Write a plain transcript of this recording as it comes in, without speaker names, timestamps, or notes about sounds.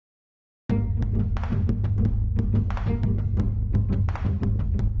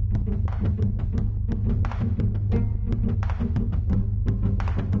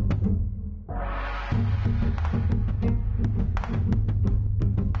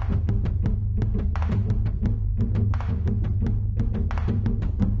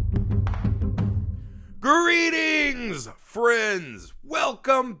Greetings, friends!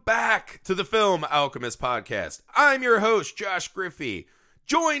 Welcome back to the Film Alchemist Podcast. I'm your host, Josh Griffey,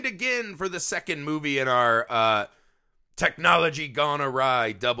 joined again for the second movie in our Technology Gone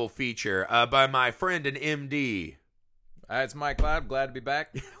Awry double feature by my friend and MD. It's Mike Cloud. Glad to be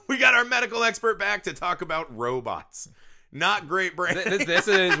back. We got our medical expert back to talk about robots. Not great branding. This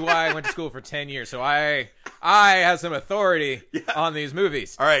is why I went to school for 10 years, so I have some authority on these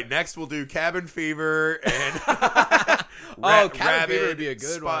movies. All right, next we'll do Cabin Fever and Cabin Fever would be a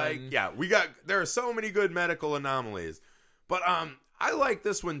good one. Yeah, there are so many good medical anomalies. But I like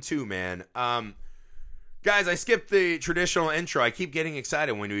this one too, man. Guys, I skipped the traditional intro. I keep getting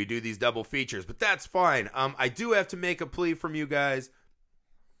excited when we do these double features, but that's fine. I do have to make a plea from you guys.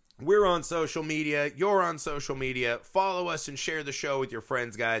 We're on social media. You're on social media. Follow us and share the show with your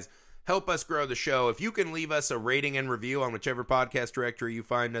friends, guys. Help us grow the show. If you can leave us a rating and review on whichever podcast directory you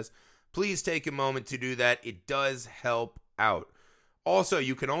find us, please take a moment to do that. It does help out. Also,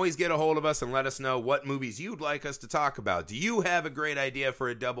 you can always get a hold of us and let us know what movies you'd like us to talk about. Do you have a great idea for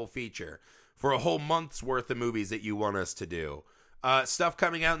a double feature? For a whole month's worth of movies that you want us to do? Stuff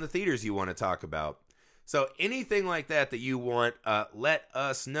coming out in the theaters you want to talk about? So anything like that you want, let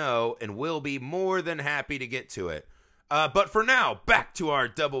us know, and we'll be more than happy to get to it. But for now, back to our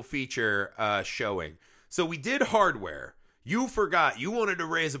double feature showing. So we did Hardware. You forgot. You wanted to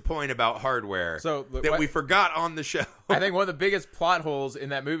raise a point about Hardware we forgot on the show. I think one of the biggest plot holes in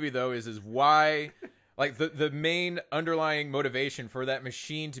that movie, though, is why... Like, the main underlying motivation for that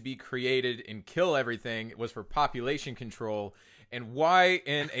machine to be created and kill everything was for population control. And why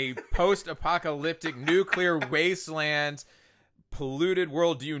in a post-apocalyptic nuclear wasteland polluted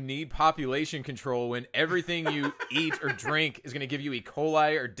world do you need population control when everything you eat or drink is going to give you E.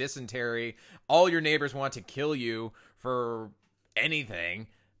 coli or dysentery? All your neighbors want to kill you for anything.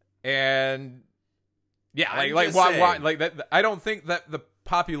 And yeah, why like that? I don't think that the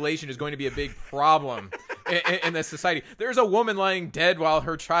population is going to be a big problem in this society. There's a woman lying dead while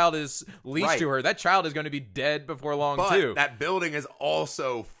her child is leashed to her. That child is going to be dead before long, too. That building is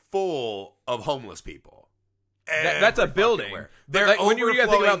also full of homeless people. That's a building. When you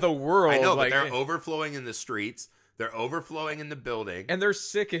think about the world, I know, but they're overflowing in the streets. They're overflowing in the building. And they're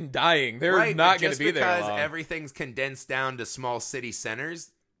sick and dying. They're not going to be there long. Just because everything's condensed down to small city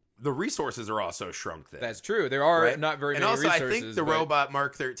centers, the resources are also shrunk there. That's true. There are not very many resources. And also, I think the robot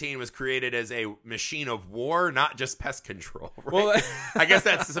Mark 13 was created as a machine of war, not just pest control. Right? Well, I guess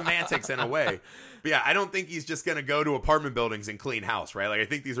that's semantics in a way. But yeah, I don't think he's just going to go to apartment buildings and clean house, right? Like, I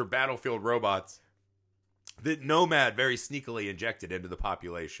think these are battlefield robots that Nomad very sneakily injected into the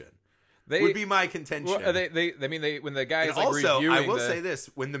population. Would be my contention. Well, when the guy is also, reviewing I will say this.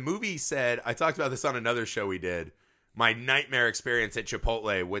 When the movie said, I talked about this on another show we did, my nightmare experience at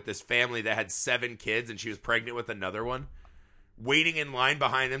Chipotle with this family that had 7 kids and she was pregnant with another one, waiting in line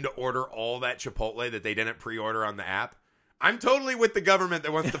behind them to order all that Chipotle that they didn't pre-order on the app. I'm totally with the government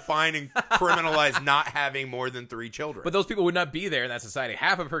that wants to fine and criminalize not having more than 3 children. But those people would not be there in that society.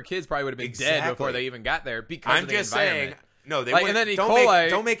 Half of her kids probably would have been dead before they even got there because of the environment. No, they wouldn't. And then E. coli,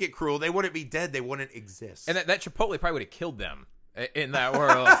 don't make it cruel. They wouldn't be dead. They wouldn't exist. And that Chipotle probably would have killed them. In that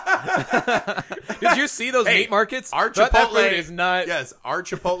world. Did you see those meat markets? Our Chipotle that food is not. Yes, our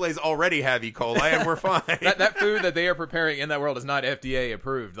Chipotles already have E. coli, and we're fine. that food that they are preparing in that world is not FDA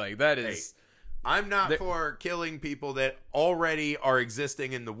approved. Like that is. I'm not for killing people that already are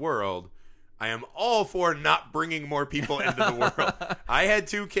existing in the world. I am all for not bringing more people into the world. I had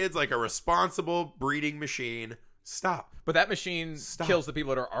 2 kids like a responsible breeding machine. Stop. But that machine kills the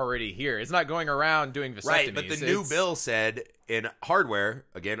people that are already here. It's not going around doing vasectomies. Right, but the new bill said in Hardware,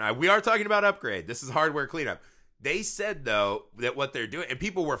 again, we are talking about Upgrade. This is Hardware cleanup. They said, though, that what they're doing, and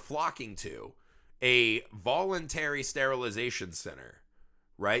people were flocking to, a voluntary sterilization center,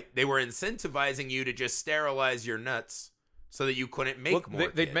 right? They were incentivizing you to just sterilize your nuts so that you couldn't make more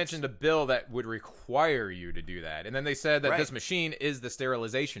kids. They'd mentioned a bill that would require you to do that. And then they said that this machine is the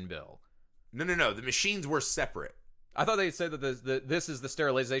sterilization bill. No. The machines were separate. I thought they said that this is the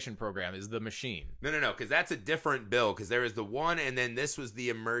sterilization program, is the machine. No, because that's a different bill, because there is the one, and then this was the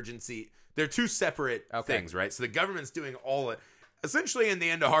emergency. They're 2 separate things, right? So the government's doing all it. Essentially, in the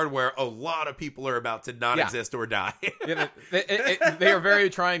end of Hardware, a lot of people are about to not exist or die. They are very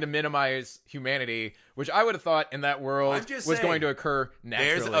trying to minimize humanity, which I would have thought in that world was going to occur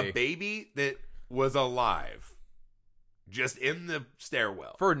naturally. There's a baby that was alive, just in the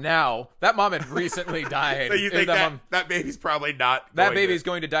stairwell. For now, that mom had recently died. So you think that baby's probably not that baby's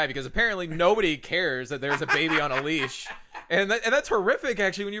going to die because apparently nobody cares that there's a baby on a leash. And that's horrific,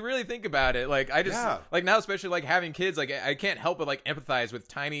 actually, when you really think about it. Like, I just, like, now, especially, like, having kids, like, I can't help but, like, empathize with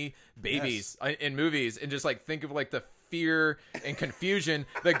tiny babies in movies and just, like, think of, like, the fear and confusion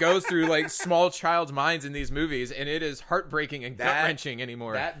that goes through, like, small child's minds in these movies. And it is heartbreaking and gut-wrenching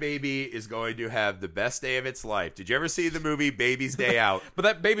anymore. That baby is going to have the best day of its life. Did you ever see the movie Baby's Day Out? But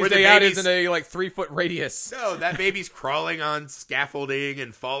that baby's day out is in a, like, 3-foot radius. No, that baby's crawling on scaffolding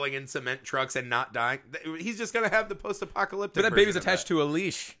and falling in cement trucks and not dying. He's just going to have the post-apocalyptic. But that baby's attached to a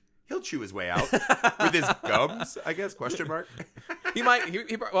leash. He'll chew his way out with his gums, I guess, question mark. He might,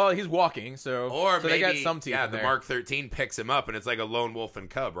 well, he's walking, so maybe, they got some teeth in the there. Mark 13 picks him up, and it's like a lone wolf and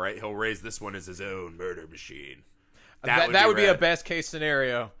cub, right? He'll raise this one as his own murder machine. That would be a best case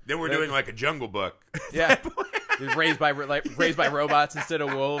scenario. Then we're doing like a Jungle Book. Yeah, he's raised by robots instead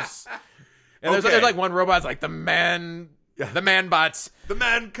of wolves. And there's like one robot's like the man bots, the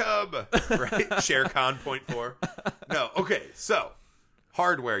man cub, right? Shere Khan .4. No, okay, so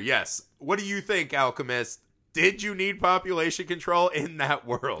hardware, yes. What do you think, Alchemist? Did you need population control in that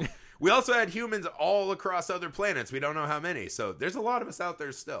world? We also had humans all across other planets. We don't know how many, so there's a lot of us out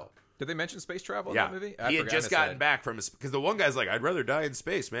there still. Did they mention space travel in that movie? He had just gotten back from because the one guy's like, I'd rather die in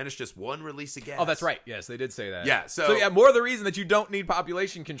space, man. It's just one release of gas. Oh, that's right. Yes, they did say that. Yeah, so yeah, more of the reason that you don't need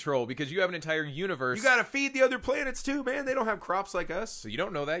population control because you have an entire universe. You got to feed the other planets too, man. They don't have crops like us. So you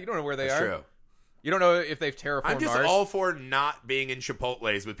don't know that. You don't know where they that's are. True. You don't know if they've terraformed Mars. I'm just all for not being in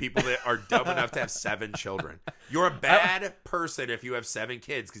Chipotle's with people that are dumb enough to have 7 children. You're a bad person if you have 7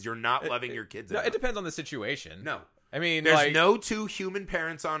 kids because you're not loving your kids enough. No, it depends on the situation. No. I mean, there's no 2 human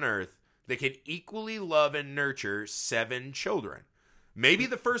parents on Earth that can equally love and nurture 7 children. Maybe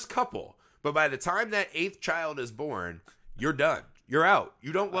the first couple, but by the time that 8th child is born, you're done. You're out.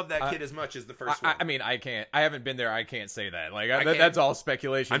 You don't love that kid as much as the first one. I mean, I can't. I haven't been there. I can't say that. Like, that's all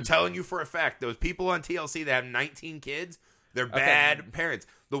speculation. I'm telling you for a fact, those people on TLC that have 19 kids, they're bad parents.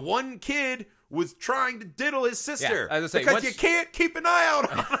 The one kid was trying to diddle his sister because you can't keep an eye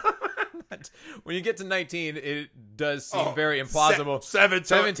out on him. When you get to 19, it does seem very implausible.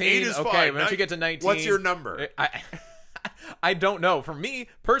 17 is okay, fine. Once you get to 19, what's your number? I don't know. For me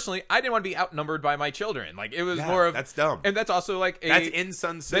personally, I didn't want to be outnumbered by my children. Like it was more of that's dumb, and that's also like that's in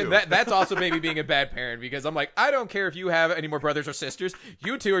Sun Tzu. That's also maybe being a bad parent because I'm like I don't care if you have any more brothers or sisters.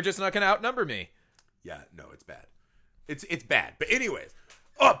 You two are just not going to outnumber me. Yeah, no, it's bad. It's bad. But anyways,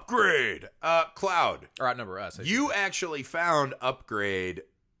 Upgrade, Cloud, or outnumber us. You actually found Upgrade,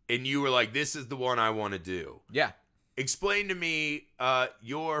 and you were like, "This is the one I want to do." Yeah. Explain to me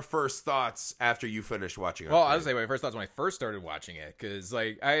your first thoughts after you finished watching it. Well, I would say my first thoughts when I first started watching it, because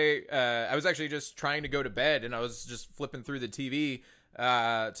like I was actually just trying to go to bed, and I was just flipping through the TV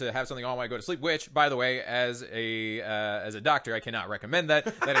to have something on when I go to sleep. Which, by the way, as a doctor, I cannot recommend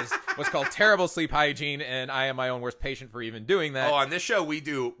that. That is what's called terrible sleep hygiene, and I am my own worst patient for even doing that. Oh, on this show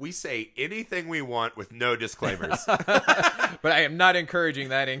we say anything we want with no disclaimers. But I am not encouraging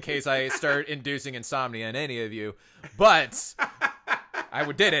that in case I start inducing insomnia in any of you. But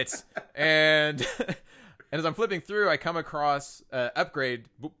I did it, and as I'm flipping through, I come across Upgrade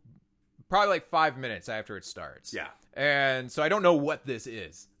probably like 5 minutes after it starts. Yeah. And so I don't know what this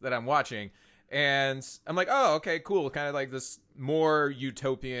is that I'm watching. And I'm like, oh, okay, cool. Kind of like this more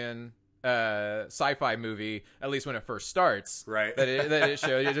utopian sci-fi movie, at least when it first starts. Right. That it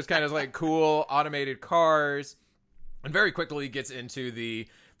shows. It just kind of like cool automated cars. And very quickly gets into the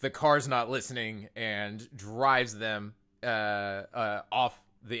car's not listening and drives them off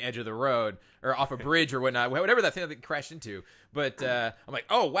the edge of the road or off a bridge or whatnot, whatever that thing that they crashed into. But I'm like,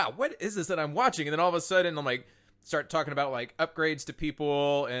 oh, wow, what is this that I'm watching? And then all of a sudden I'm like, start talking about like upgrades to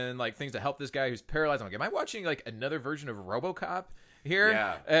people and like things to help this guy who's paralyzed. I'm like, am I watching like another version of RoboCop here?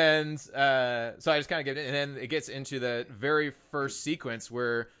 Yeah. And so I just kind of get it. And then it gets into the very first sequence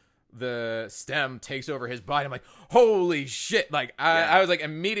where the stem takes over his body. I'm like, holy shit. Like I was like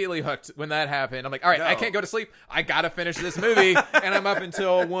immediately hooked when that happened. I'm like, all right, I can't go to sleep. I got to finish this movie. And I'm up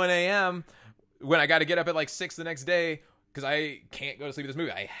until 1 a.m. when I got to get up at like 6 the next day because I can't go to sleep with this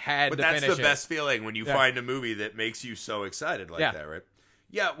movie. I had to finish it. But that's the best feeling when you find a movie that makes you so excited like that, right?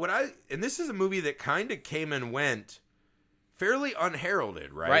 Yeah, and this is a movie that kind of came and went fairly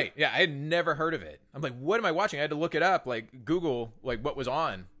unheralded, right? Right. Yeah, I had never heard of it. I'm like, what am I watching? I had to look it up, like Google, like what was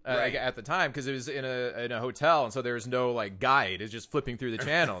on like, at the time because it was in a hotel, and so there was no like guide. It's just flipping through the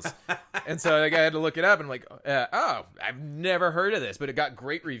channels, and so like, I had to look it up, and I'm like, oh, I've never heard of this, but it got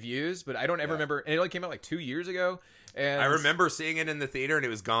great reviews. But I don't ever remember. And it only came out like 2 years ago, And I remember seeing it in the theater, and it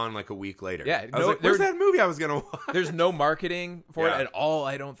was gone like a week later. Yeah, I was like, "Where's that movie I was gonna watch?" There's no marketing for it Yeah. at all.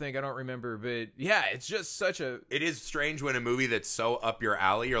 I don't remember, but yeah, it's just such a. It is strange when a movie that's so up your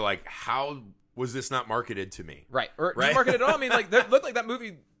alley, you're like, "How was this not marketed to me?" Right. Or Right? didn't market it at all. I mean, like, that looked like that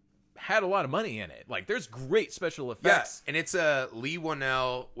movie had a lot of money in it. Like, there's great special effects. Yeah, and it's Lee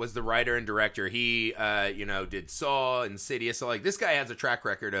Whannell was the writer and director. He, did Saw, Insidious. So, like, this guy has a track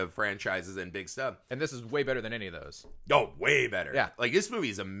record of franchises and big stuff. And this is way better than any of those. Oh, way better. Yeah. Like, this movie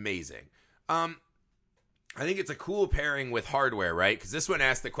is amazing. I think it's a cool pairing with Hardware, right? Because this one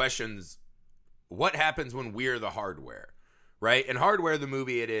asks the questions, what happens when we're the hardware, right? In Hardware, the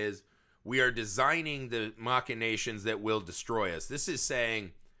movie, it is, we are designing the machinations that will destroy us. This is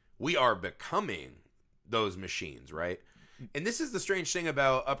saying we are becoming those machines, right? And this is the strange thing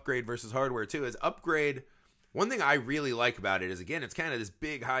about Upgrade versus Hardware, too, is Upgrade, one thing I really like about it is, again, it's kind of this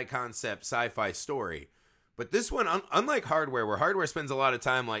big, high-concept sci-fi story. But this one, unlike Hardware, where Hardware spends a lot of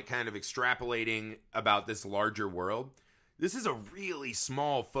time, like, kind of extrapolating about this larger world, this is a really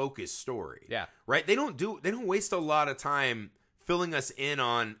small, focused story. Yeah. Right? They don't waste a lot of time filling us in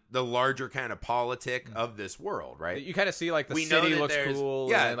on the larger kind of politic of this world, right? You kind of see, like, the We know city that looks there's- cool.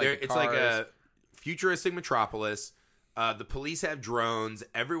 Yeah, and, like, the it's like cars. a futuristic metropolis. The police have drones.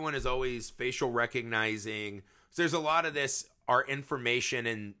 Everyone is always facial recognizing. So there's a lot of this. Our information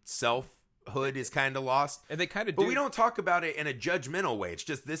and selfhood is kind of lost. And they kind of do. But we don't talk about it in a judgmental way. It's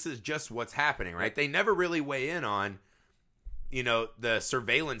just, this is just what's happening, right? They never really weigh in on, the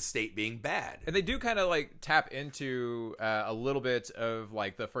surveillance state being bad. And they do kind of, like, tap into a little bit of,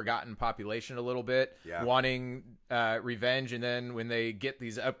 like, the forgotten population a little bit, Yeah. wanting revenge. And then when they get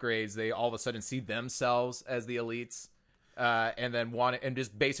these upgrades, they all of a sudden see themselves as the elites, and then and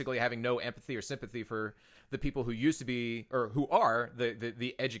just basically having no empathy or sympathy for the people who used to be, or who are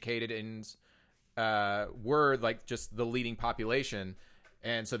the educated and were, like, just the leading population.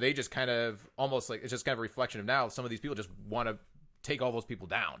 And so they just kind of almost like, it's just kind of a reflection of now some of these people just want to take all those people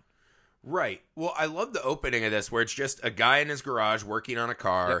down. Right. Well, I love the opening of this where it's just a guy in his garage working on a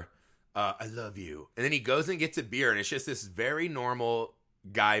car. Yep. I love you. And then he goes and gets a beer, and it's just this very normal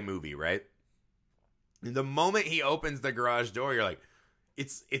guy movie, right? And the moment he opens the garage door, you're like,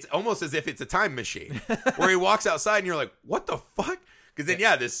 it's almost as if it's a time machine where he walks outside and you're like, what the fuck? Because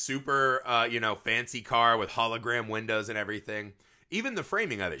then, this super, fancy car with hologram windows and everything. Even the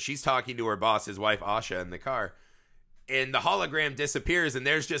framing of it. She's talking to her boss, his wife, Asha, in the car. And the hologram disappears, and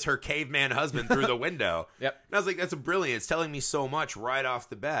there's just her caveman husband through the window. Yep. And I was like, that's brilliant. It's telling me so much right off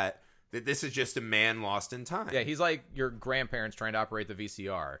the bat that this is just a man lost in time. Yeah, he's like your grandparents trying to operate the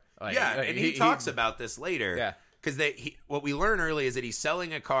VCR. Like, And he talks about this later. Yeah. Because what we learn early is that he's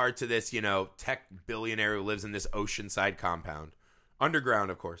selling a car to this, tech billionaire who lives in this oceanside compound.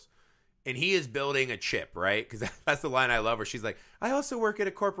 Underground, of course. And he is building a chip, right? Because that's the line I love where she's like, I also work at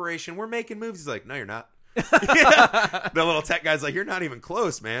a corporation. We're making movies. He's like, no, you're not. The little tech guy's like, you're not even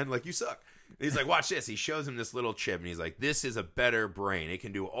close, man. Like, you suck. And he's like, watch this. He shows him this little chip, and he's like, this is a better brain. It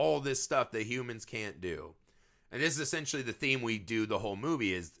can do all this stuff that humans can't do. And this is essentially the theme we do the whole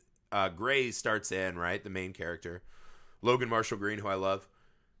movie is Gray starts in, right? The main character. Logan Marshall Green, who I love.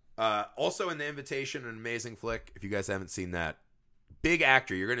 Also in The Invitation, an amazing flick. If you guys haven't seen that. Big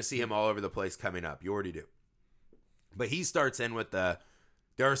actor. You're going to see him all over the place coming up. You already do. But he starts in with there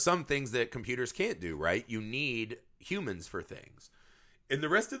are some things that computers can't do, right? You need humans for things. And the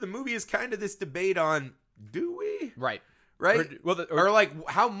rest of the movie is kind of this debate on, do we? Right. Right? Or like,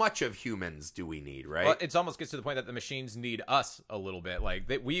 how much of humans do we need, right? Well, it almost gets to the point that the machines need us a little bit. Like,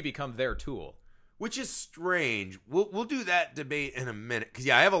 that we become their tool. Which is strange. We'll do that debate in a minute. Because,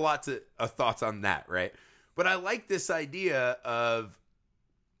 I have a lot of thoughts on that, right? But I like this idea of,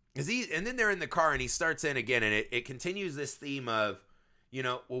 and then they're in the car and he starts in again, and it continues this theme of,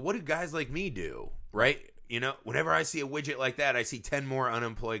 well, what do guys like me do, right? Whenever I see a widget like that, I see 10 more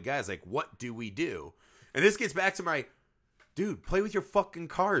unemployed guys. Like, what do we do? And this gets back to my, dude, play with your fucking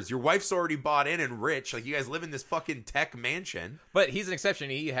cars. Your wife's already bought in and rich. Like, you guys live in this fucking tech mansion. But he's an exception.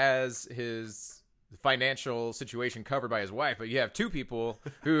 He has his financial situation covered by his wife, but you have two people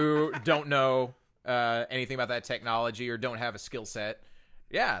who don't know anything about that technology or don't have a skill set.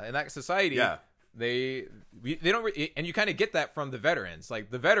 Yeah, in that society, they don't, and you kind of get that from the veterans.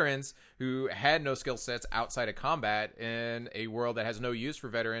 Like the veterans who had no skill sets outside of combat in a world that has no use for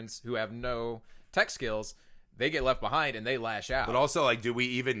veterans who have no tech skills, they get left behind and they lash out. But also, like, do we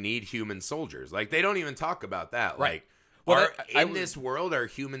even need human soldiers? Like, they don't even talk about that. Right. Like, in this world, are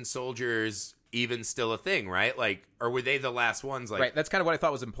human soldiers even still a thing, right? Like, or were they the last ones? Like, right. That's kind of what I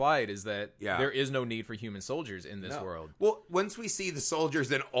thought was implied, is that Yeah. there is no need for human soldiers in this world. Well, once we see the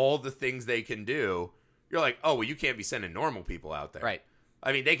soldiers and all the things they can do, you're like, oh, well, you can't be sending normal people out there. Right.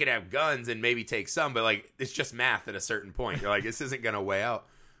 I mean, they could have guns and maybe take some, but like it's just math at a certain point. You're like, this isn't going to weigh out.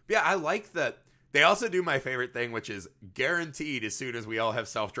 But yeah, I like that. They also do my favorite thing, which is guaranteed as soon as we all have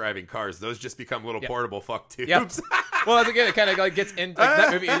self-driving cars, those just become little portable fuck tubes. Yep. Well, again, it kind of like gets in, like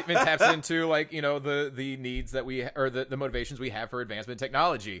that movie even taps into like, you know, the needs that we, or the motivations we have for advancement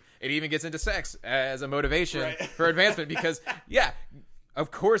technology. It even gets into sex as a motivation for advancement because, yeah,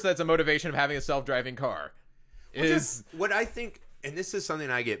 of course that's a motivation of having a self-driving car. What I think, and this is something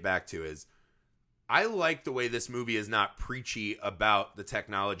I get back to, is I like the way this movie is not preachy about the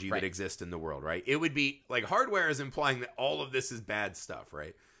technology that exists in the world, right? It would be like Hardware is implying that all of this is bad stuff,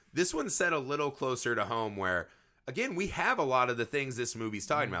 right? This one's set a little closer to home where, again, we have a lot of the things this movie's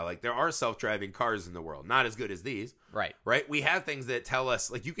talking about. Like there are self-driving cars in the world, not as good as these. Right. Right? We have things that tell us,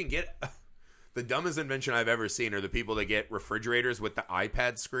 like you can get the dumbest invention I've ever seen are the people that get refrigerators with the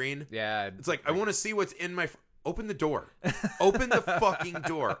iPad screen. Yeah. It's like, I want to see what's in my... Open the door. Open the fucking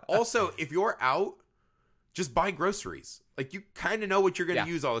door. Also, if you're out, just buy groceries. Like, you kind of know what you're going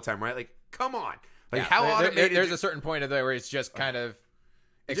to use all the time, right? Like, come on. Like, how automated... There's a certain point of there where it's just kind of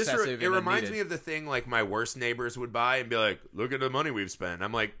excessive. It reminds me of the thing, like, my worst neighbors would buy and be like, look at the money we've spent.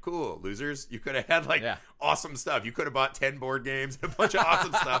 I'm like, cool, losers. You could have had, like, awesome stuff. You could have bought 10 board games and a bunch of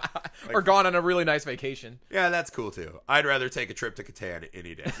awesome stuff. Like, or gone on a really nice vacation. Yeah, that's cool, too. I'd rather take a trip to Catan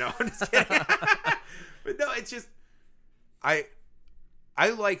any day. No, I'm just kidding. But no, it's just... I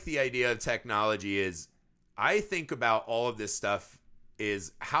like the idea of technology is I think about all of this stuff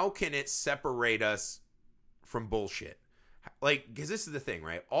is how can it separate us from bullshit? Like, because this is the thing,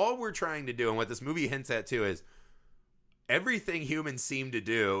 right? All we're trying to do, and what this movie hints at too, is everything humans seem to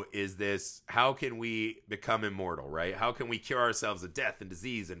do is this, how can we become immortal, right? How can we cure ourselves of death and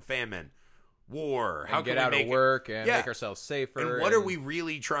disease and famine? War, how and get can out we of work and make ourselves safer. And what are we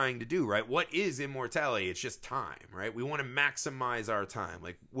really trying to do, right? What is immortality? It's just time, right? We want to maximize our time.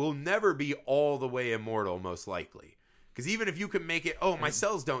 Like, we'll never be all the way immortal, most likely. Because even if you can make it, oh, my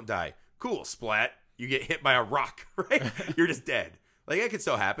cells don't die. Cool, splat. You get hit by a rock, right? You're just dead. Like, that could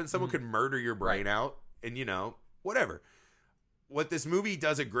still happen. Someone could murder your brain out and, you know, whatever. What this movie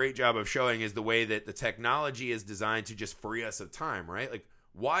does a great job of showing is the way that the technology is designed to just free us of time, right? Like,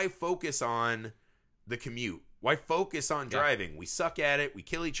 why focus on the commute? Why focus on driving? We suck at it. We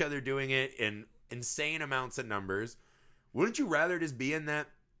kill each other doing it in insane amounts of numbers. Wouldn't you rather just be in that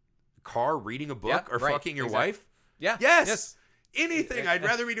car reading a book or fucking your wife? Yeah. Yes. Anything. I'd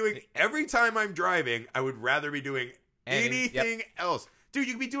rather be doing every time I'm driving. I would rather be doing anything else. Dude,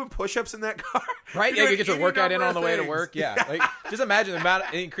 you could be doing push-ups in that car. Right? Yeah, you get your workout in on the way to work. Yeah. Like, just imagine the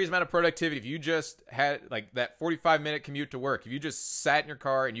increased amount of productivity if you just had like that 45-minute commute to work. If you just sat in your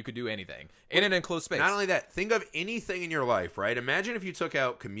car and you could do anything in an enclosed space. Not only that, think of anything in your life, right? Imagine if you took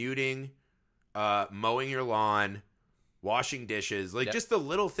out commuting, mowing your lawn, washing dishes, like just the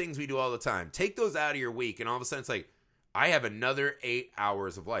little things we do all the time. Take those out of your week and all of a sudden it's like, I have another 8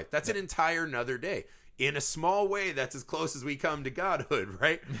 hours of life. That's an entire another day. In a small way, that's as close as we come to godhood,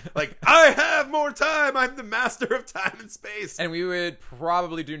 right? Like, I have more time. I'm the master of time and space. And we would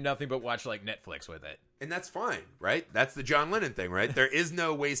probably do nothing but watch, like, Netflix with it. And that's fine, right? That's the John Lennon thing, right? There is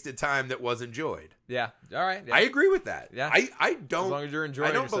no wasted time that was enjoyed. Yeah. All right. Yeah. I agree with that. Yeah. I don't... As long as you're enjoying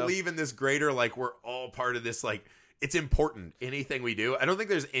I don't yourself. believe in this greater, like, we're all part of this, like... It's important. Anything we do. I don't think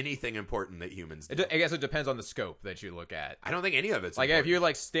there's anything important that humans do. I guess it depends on the scope that you look at. I don't think any of it's like important. If you're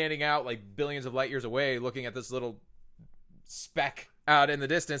like standing out like billions of light years away looking at this little speck out in the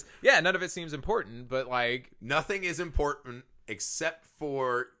distance, yeah, none of it seems important, but like nothing is important except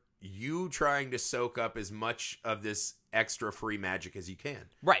for you trying to soak up as much of this extra free magic as you can.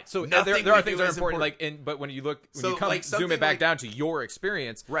 Right. So there are things that are important, but when you zoom it back down to your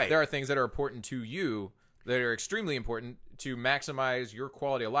experience, there are things that are important to you that are extremely important to maximize your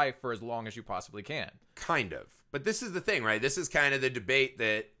quality of life for as long as you possibly can. Kind of. But this is the thing, right? This is kind of the debate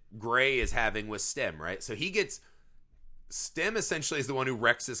that Gray is having with Stem, right? So Stem essentially is the one who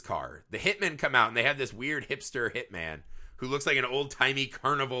wrecks his car. The hitmen come out and they have this weird hipster hitman who looks like an old-timey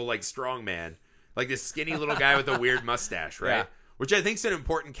carnival, like, strongman. Like this skinny little guy with a weird mustache, right? Yeah. Which I think is an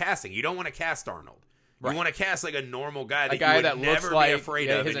important casting. You don't want to cast Arnold. You want to cast like a normal guy that you would never be afraid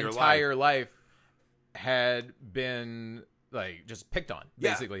of in your life. His entire life had been like just picked on,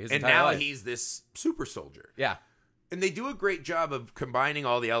 basically. His entire life. He's this super soldier. Yeah. And they do a great job of combining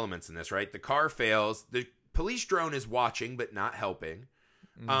all the elements in this, right? The car fails. The police drone is watching but not helping.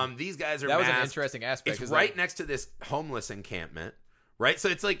 These guys are That masked. was an interesting aspect. It's right next to this homeless encampment, right? So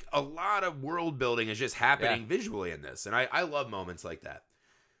it's like a lot of world building is just happening visually in this. And I love moments like that.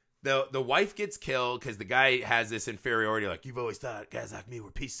 The wife gets killed because the guy has this inferiority, like, you've always thought guys like me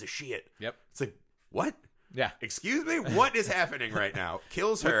were pieces of shit. Yep. It's like, what? Yeah. Excuse me? What is happening right now?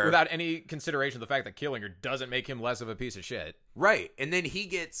 Kills her. Without any consideration of the fact that killing her doesn't make him less of a piece of shit. Right. And then he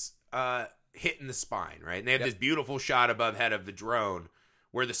gets hit in the spine, right? And they have this beautiful shot above head of the drone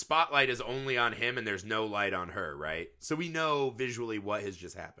where the spotlight is only on him and there's no light on her, right? So we know visually what has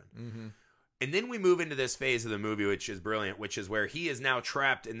just happened. Mm-hmm. And then we move into this phase of the movie, which is brilliant, which is where he is now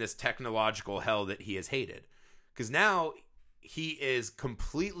trapped in this technological hell that he has hated. Because now he is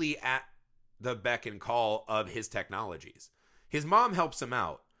completely at the beck and call of his technologies. His mom helps him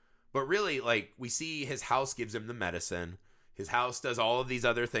out. But really, like, we see his house gives him the medicine. His house does all of these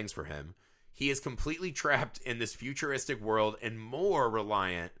other things for him. He is completely trapped in this futuristic world and more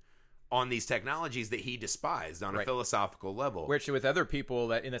reliant on these technologies that he despised on a philosophical level. Which, with other people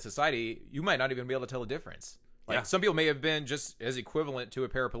that in that society, you might not even be able to tell the difference. Like, some people may have been just as equivalent to a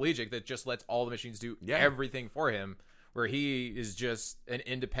paraplegic that just lets all the machines do everything for him, where he is just an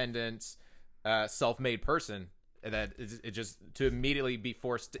independent, self-made person. And that it just to immediately be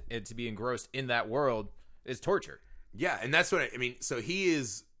forced to be engrossed in that world is torture. Yeah, and that's what I mean. So he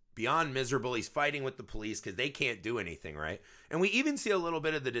is beyond miserable. He's fighting with the police because they can't do anything, right? And we even see a little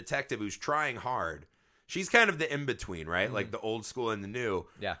bit of the detective who's trying hard. She's kind of the in-between, right? Mm-hmm. Like the old school and the new.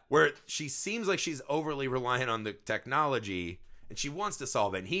 Yeah. Where she seems like she's overly reliant on the technology and she wants to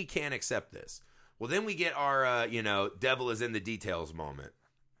solve it, and he can't accept this. Well, then we get our, devil is in the details moment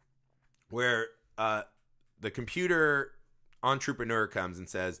where the computer entrepreneur comes and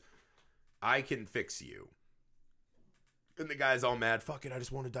says, I can fix you. And the guy's all mad. Fuck it, I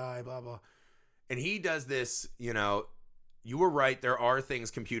just want to die, blah, blah. And he does this, you were right. There are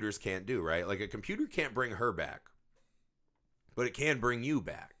things computers can't do, right? Like a computer can't bring her back, but it can bring you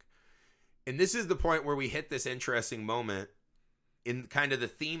back. And this is the point where we hit this interesting moment in kind of the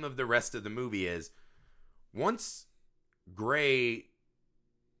theme of the rest of the movie is once Gray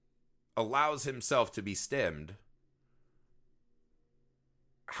allows himself to be stemmed,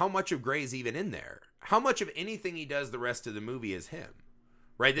 how much of Gray's even in there? How much of anything he does the rest of the movie is him?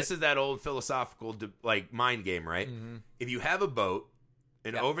 Right? This is that old philosophical mind game, right? Mm-hmm. If you have a boat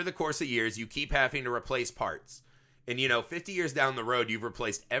and over the course of years you keep having to replace parts and 50 years down the road you've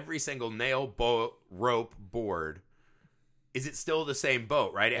replaced every single nail, boat, rope, board, is it still the same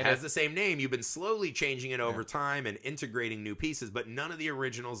boat, right? It has the same name. You've been slowly changing it over time and integrating new pieces, but none of the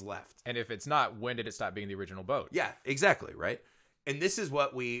originals left. And if it's not, when did it stop being the original boat? Yeah, exactly, right? And this is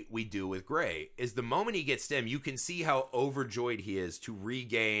what we do with Gray, is the moment he gets stem, you can see how overjoyed he is to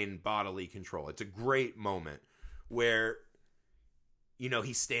regain bodily control. It's a great moment where,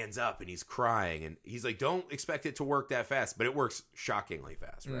 he stands up and he's crying and he's like, don't expect it to work that fast, but it works shockingly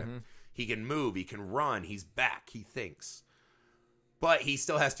fast, right? Mm-hmm. He can move, he can run, he's back, he thinks. But he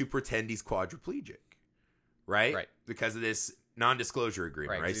still has to pretend he's quadriplegic, right? Right. Because of this non-disclosure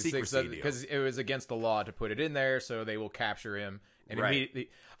agreement, right? Secrecy deal. Because it was against the law to put it in there, so they will capture him. And immediately,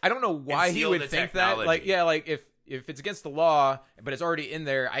 I don't know why he would think technology. That. Like if it's against the law, but it's already in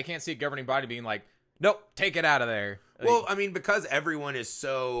there, I can't see a governing body being like, nope, take it out of there. Well, I mean, because everyone is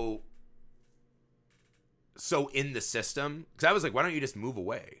so in the system. Because I was like, why don't you just move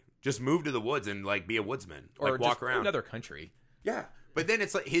away? Just move to the woods and be a woodsman, or walk around another country. Yeah. But then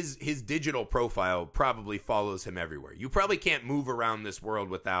it's like his digital profile probably follows him everywhere. You probably can't move around this world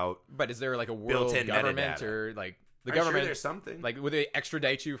without. But is there like a world government metadata. Or like the I'm government? Sure there's something. Like, would they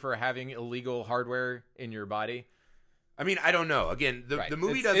extradite you for having illegal hardware in your body? I mean, I don't know. Again, the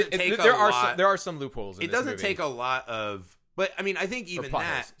movie doesn't take a lot. Some, there are some loopholes. In it doesn't take a lot of. But I mean, I think even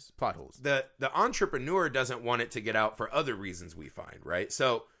plot holes. The entrepreneur doesn't want it to get out for other reasons we find, right?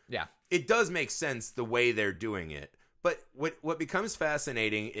 So yeah, it does make sense the way they're doing it. But what becomes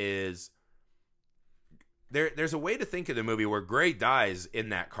fascinating is there's a way to think of the movie where Gray dies in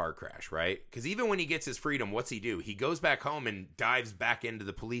that car crash, right? Because even when he gets his freedom, what's he do? He goes back home and dives back into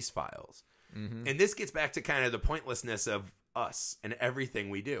the police files. Mm-hmm. And this gets back to kind of the pointlessness of us and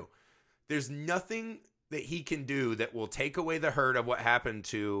everything we do. There's nothing that he can do that will take away the hurt of what happened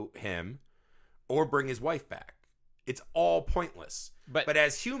to him or bring his wife back. It's all pointless. But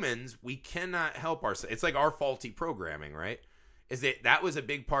as humans, we cannot help ourselves. It's like our faulty programming, right? Is that was a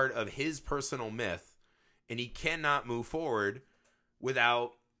big part of his personal myth, and he cannot move forward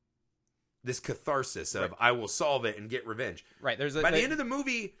without this catharsis of I will solve it and get revenge. Right. By the end of the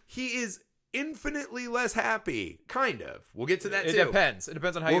movie, he is infinitely less happy. Kind of. We'll get to that too. It depends. It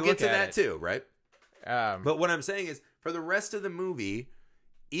depends on how you look at it. We'll get to that too, right? But what I'm saying is, for the rest of the movie,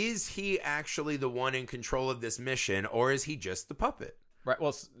 is he actually the one in control of this mission, or is he just the puppet? Right.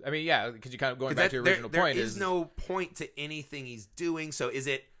 Well, I mean, yeah, because you kind of going back to your original point. There is no point to anything he's doing. So is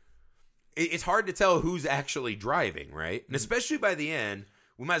it? It's hard to tell who's actually driving, right? And especially by the end,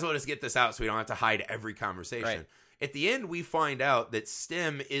 we might as well just get this out so we don't have to hide every conversation. Right. At the end, we find out that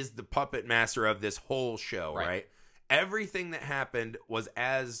Stem is the puppet master of this whole show, right? Everything that happened was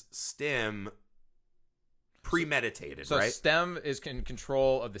as Stem premeditated, so right? Stem is in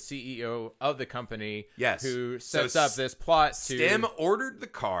control of the CEO of the company. Yes. Who sets up this plot to... Stem ordered the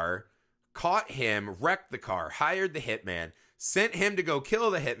car, caught him, wrecked the car, hired the hitman, sent him to go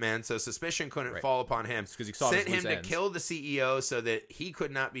kill the hitman so suspicion couldn't fall upon him. Because he saw sent his him to ends. kill the CEO so that he could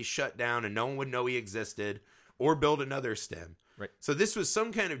not be shut down and no one would know he existed, or build another Stem. Right. So this was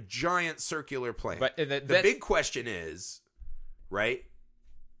some kind of giant circular plan. But the big question is, right?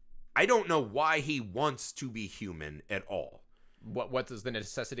 I don't know why he wants to be human at all. What is the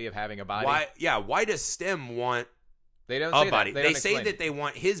necessity of having a body? Why does Stem want They don't a say body? that. They say that they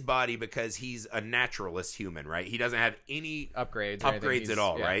want his body because he's a naturalist human, right? He doesn't have any upgrades or anything. at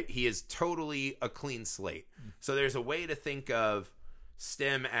all, right? He is totally a clean slate. So there's a way to think of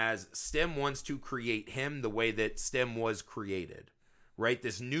Stem as Stem wants to create him the way that Stem was created, right?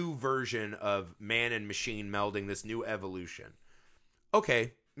 This new version of man and machine melding, this new evolution.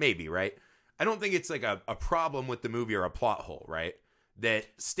 Okay, maybe, right? I don't think it's like a problem with the movie or a plot hole, right? That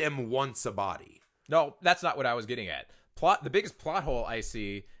Stem wants a body. No, that's not what I was getting at. The biggest plot hole I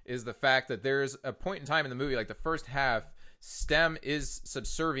see is the fact that there's a point in time in the movie, like the first half, Stem is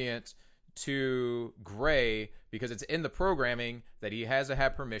subservient to Gray because it's in the programming that he has to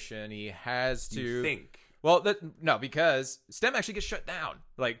have permission. He has to... You think? Well, no, because Stem actually gets shut down.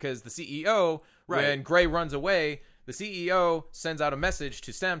 Like, because the CEO, when Gray runs away, the CEO sends out a message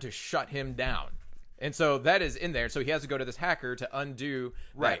to Stem to shut him down. And so that is in there. So he has to go to this hacker to undo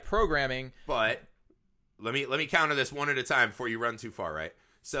that programming. But let me counter this one at a time before you run too far, right?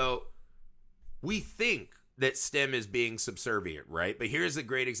 So we think that Stem is being subservient, right? But here's a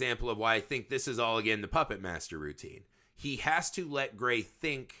great example of why I think this is all, again, the puppet master routine. He has to let Gray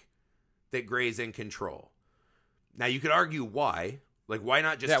think that Gray's in control. Now, you could argue why. Like, why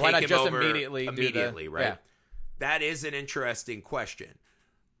not just take him over immediately, right? Yeah. That is an interesting question.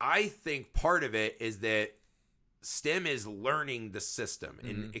 I think part of it is that Stem is learning the system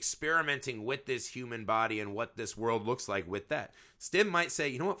and experimenting with this human body and what this world looks like with that. Stem might say,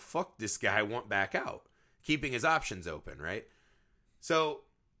 you know what, fuck this guy, I want back out. Keeping his options open, right? So,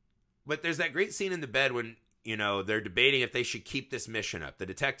 but there's that great scene in the bed when, you know, they're debating if they should keep this mission up. The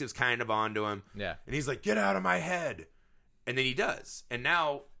detective's kind of onto him. Yeah. And he's like, get out of my head. And then he does. And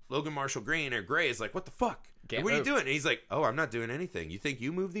now Logan Marshall Green or Gray is like, what the fuck? What are you doing? And he's like, oh, I'm not doing anything. You think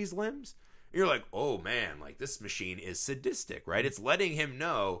you move these limbs? And you're like, oh man, like this machine is sadistic, right? It's letting him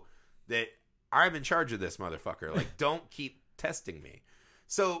know that I'm in charge of this motherfucker. Like, don't keep testing me.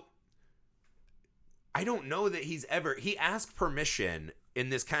 So I don't know that he asked permission in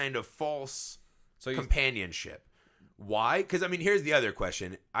this kind of false companionship. Why? Because, I mean, here's the other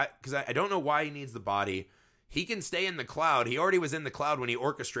question. I don't know why he needs the body. He can stay in the cloud. He already was in the cloud when he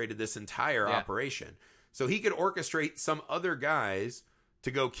orchestrated this entire operation. So he could orchestrate some other guys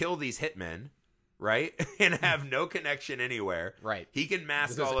to go kill these hitmen, right? And have no connection anywhere. Right. He can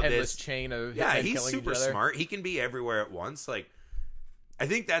mask all of this chain of he's super smart. He can be everywhere at once. Like, I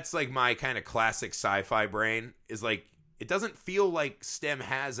think that's like my kind of classic sci-fi brain is like, it doesn't feel like Stem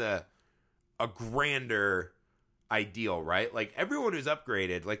has a grander ideal, right? Like everyone who's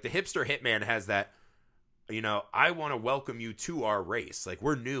upgraded, like the hipster hitman has that, you know, I want to welcome you to our race. Like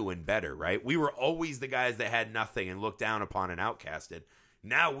we're new and better, right? We were always the guys that had nothing and looked down upon and outcasted.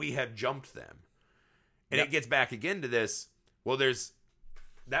 Now we have jumped them. And it gets back again to this. Well,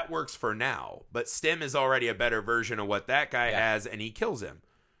 that works for now, but Stem is already a better version of what that guy has, and he kills him.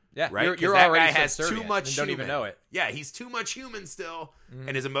 Yeah, right. You're that already guy has too much. And don't even know it. Yeah, he's too much human still,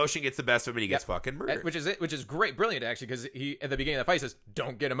 and his emotion gets the best of him, and he gets fucking murdered. Which is great, brilliant actually, because he at the beginning of the fight says,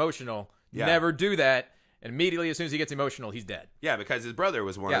 "Don't get emotional. Never do that." And immediately, as soon as he gets emotional, he's dead. Yeah, because his brother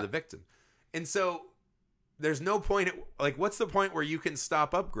was one of the victims, and so there's no point. Like, what's the point where you can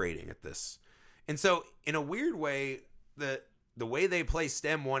stop upgrading at this? And so, in a weird way, the way they play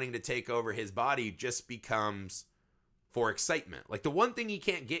Stem wanting to take over his body just becomes for excitement. Like the one thing he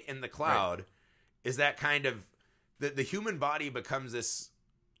can't get in the cloud is that kind of the human body becomes this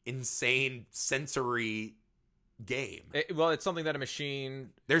insane sensory game. It's something that a machine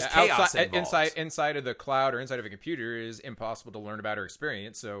there's chaos inside of the cloud or inside of a computer is impossible to learn about or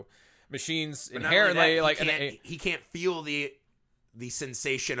experience. So machines inherently he can't feel the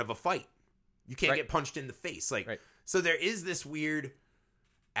sensation of a fight. You can't get punched in the face. So there is this weird,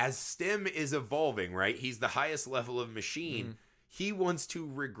 as Stem is evolving, right? He's the highest level of machine. He wants to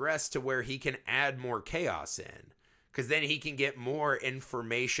regress to where he can add more chaos in. Because then he can get more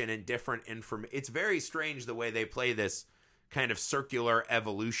information and different information. It's very strange the way they play this kind of circular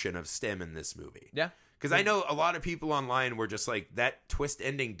evolution of STEM in this movie. Yeah. Because I know a lot of people online were just like, that twist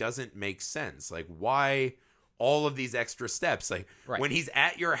ending doesn't make sense. Like, why all of these extra steps? Like, when he's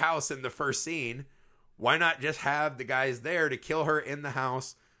at your house in the first scene, why not just have the guys there to kill her in the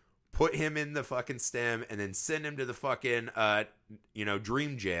house, put him in the fucking STEM, and then send him to the fucking,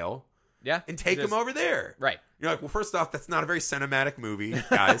 dream jail? Yeah. And take him over there. Right. You're like, well, first off, that's not a very cinematic movie,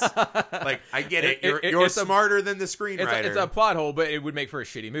 guys. Like, I get it. You're smarter than the screenwriter. It's a plot hole, but it would make for a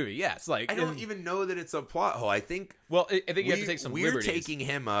shitty movie. Yes. Like, I don't even know that it's a plot hole. I think. Well, I think you have to take some liberties. We're taking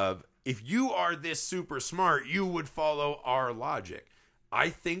him of, if you are this super smart, you would follow our logic. I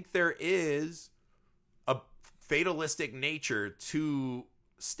think there is a fatalistic nature to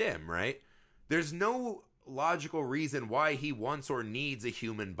STEM, right? There's no logical reason why he wants or needs a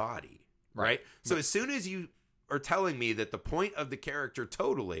human body. Right? So as soon as you are telling me that the point of the character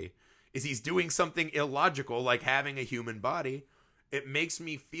totally is he's doing something illogical, like having a human body, it makes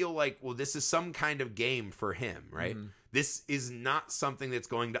me feel like, well, this is some kind of game for him, right? Mm-hmm. This is not something that's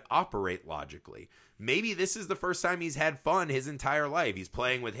going to operate logically. Maybe this is the first time he's had fun his entire life. He's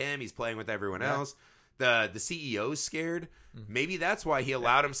playing with him. He's playing with everyone else. The CEO's scared. Maybe that's why he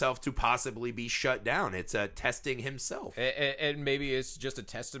allowed himself to possibly be shut down. It's testing himself. And maybe it's just a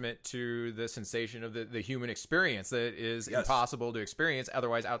testament to the sensation of the human experience that is impossible to experience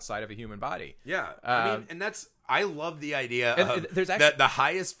otherwise outside of a human body. Yeah. I love the idea of that the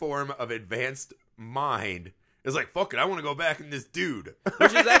highest form of advanced mind is like, fuck it, I want to go back in this dude.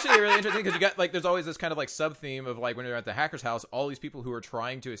 Which is actually really interesting because you got like, there's always this kind of like sub theme of like when you're at the hacker's house, all these people who are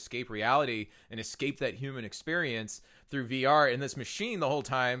trying to escape reality and escape that human experience through VR, and this machine the whole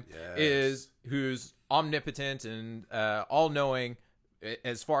time who's omnipotent and all knowing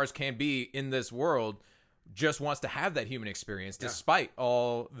as far as can be in this world, just wants to have that human experience despite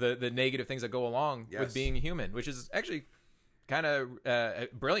all the negative things that go along with being human, which is actually kind of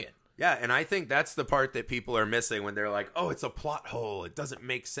brilliant. Yeah, and I think that's the part that people are missing when they're like, "Oh, it's a plot hole. It doesn't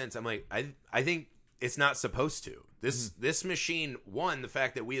make sense." I'm like, I think it's not supposed to. This machine, one, the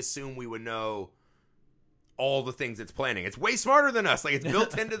fact that we assume we would know all the things it's planning. It's way smarter than us. Like, it's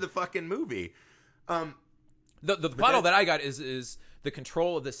built into the fucking movie. The plot hole that I got is the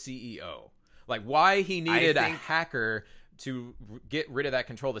control of the CEO. Like, why he needed a hacker to get rid of that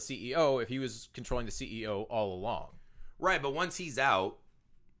control of the CEO if he was controlling the CEO all along. Right, but once he's out,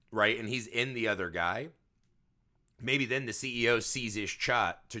 right, and he's in the other guy, maybe then the CEO sees his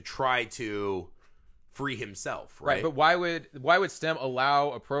shot to try to free himself, right? But why would STEM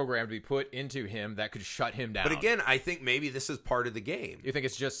allow a program to be put into him that could shut him down? But again, I think maybe this is part of the game. You think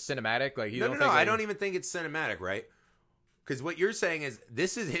it's just cinematic? Like, No, I don't even think it's cinematic, right? Because what you're saying is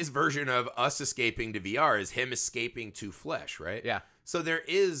this is his version of us escaping to VR, is him escaping to flesh, right? Yeah. So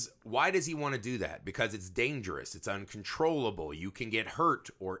why does he want to do that? Because it's dangerous. It's uncontrollable. You can get hurt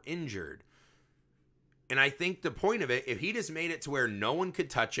or injured. And I think the point of it, if he just made it to where no one could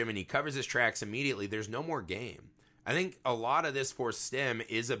touch him and he covers his tracks immediately, there's no more game. I think a lot of this for STEM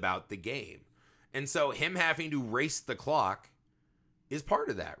is about the game. And so him having to race the clock is part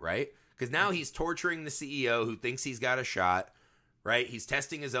of that, right? Because now he's torturing the CEO who thinks he's got a shot, right? He's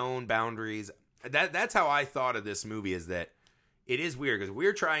testing his own boundaries. That's how I thought of this movie, is that it is weird because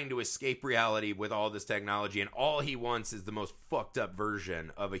we're trying to escape reality with all this technology, and all he wants is the most fucked up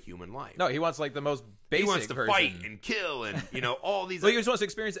version of a human life. No, he wants like the most basic version. He wants to fight and kill and, all these... Well, he just wants to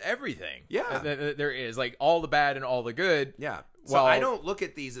experience everything. Yeah. There is, like, all the bad and all the good. Yeah. So I don't look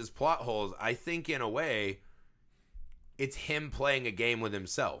at these as plot holes. I think, in a way, it's him playing a game with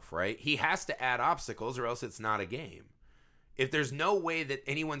himself, right? He has to add obstacles or else it's not a game. If there's no way that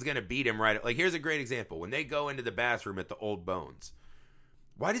anyone's going to beat him, right? Like, here's a great example. When they go into the bathroom at the Old Bones,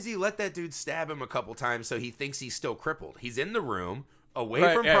 why does he let that dude stab him a couple times so he thinks he's still crippled? He's in the room, away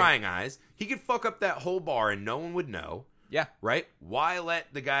from prying eyes. He could fuck up that whole bar and no one would know. Yeah. Right? Why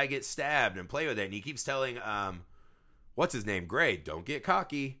let the guy get stabbed and play with it? And he keeps telling, what's his name? Gray, don't get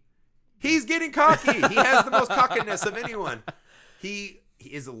cocky. He's getting cocky. He has the most cockiness of anyone. He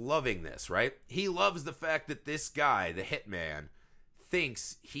is loving this, right? He loves the fact that this guy, the hitman,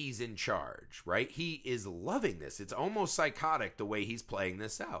 thinks he's in charge, right? He is loving this. It's almost psychotic the way he's playing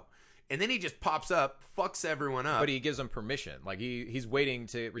this out. And then he just pops up, fucks everyone up. But he gives them permission. Like, he's waiting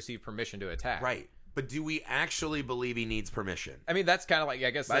to receive permission to attack. Right. But do we actually believe he needs permission? I mean, that's kind of like,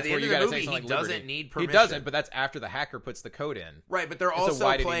 I guess that's where you got to take something like liberty. He doesn't need permission. He doesn't, but that's after the hacker puts the code in. Right, but they're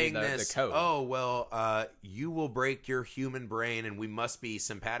also playing this, the code. Oh, well, you will break your human brain and we must be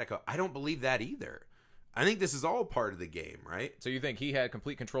simpatico. I don't believe that either. I think this is all part of the game, right? So you think he had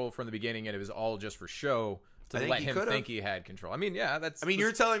complete control from the beginning and it was all just for show to let him think he had control? I mean, yeah, that's... I mean,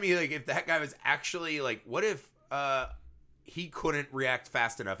 you're telling me, like, if that guy was actually, like, what if... he couldn't react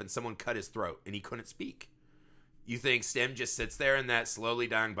fast enough and someone cut his throat and he couldn't speak. You think Stim just sits there in that slowly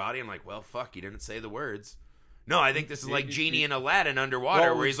dying body and like, well, fuck, he didn't say the words. No, I think this is like Genie and Aladdin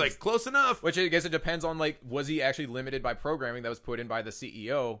underwater, where he's like, close enough. Which I guess it depends on, like, was he actually limited by programming that was put in by the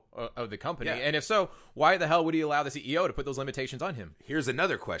CEO of the company? Yeah. And if so, why the hell would he allow the CEO to put those limitations on him? Here's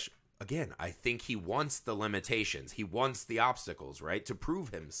another question. Again, I think he wants the limitations. He wants the obstacles, right, to prove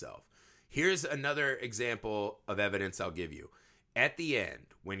himself. Here's another example of evidence I'll give you. At the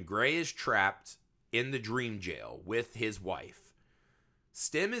end, when Gray is trapped in the dream jail with his wife,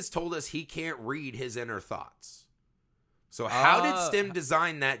 Stim has told us he can't read his inner thoughts. So how did Stim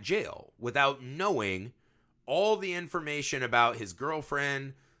design that jail without knowing all the information about his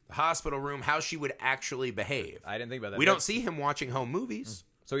girlfriend, the hospital room, how she would actually behave? I didn't think about that. We don't see him watching home movies.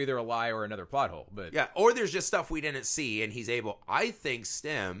 So either a lie or another plot hole. But yeah, or there's just stuff we didn't see, and he's able. I think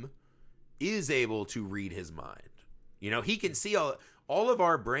Stim is able to read his mind. You know, he can see all of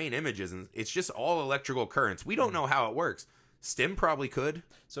our brain images, and it's just all electrical currents. We don't know how it works. Stim probably could.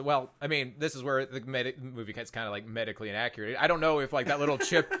 So, well, I mean, this is where the movie gets kind of like medically inaccurate. I don't know if like that little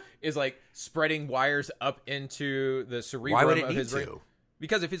chip is like spreading wires up into the cerebrum Why would it of need his brain. to?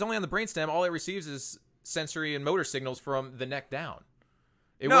 Because if it's only on the brainstem, all it receives is sensory and motor signals from the neck down.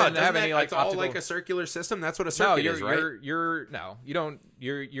 It wouldn't have any like it's all optical... like a circular system. That's what a circuit is, right? You don't.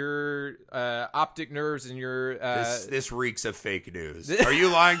 Your optic nerves and your this reeks of fake news. Are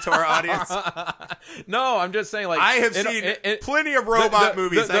you lying to our audience? No, I'm just saying. Like I have seen plenty of robot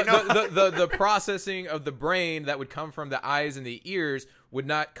movies. I know the processing of the brain that would come from the eyes and the ears would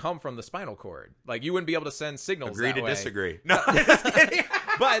not come from the spinal cord. Like you wouldn't be able to send signals. Agree that to way. disagree. No, I'm just kidding.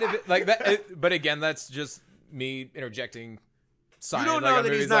 But if it, like that. But again, that's just me interjecting. Science. You don't know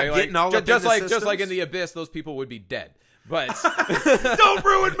that he's not getting all up just in the just like in the Abyss, those people would be dead. But don't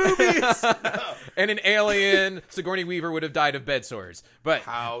ruin movies. No. And an alien, Sigourney Weaver would have died of bed sores. But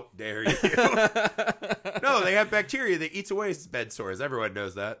how dare you? No, they have bacteria that eats away bed sores. Everyone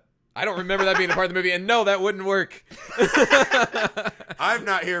knows that. I don't remember that being a part of the movie, and no, that wouldn't work. I'm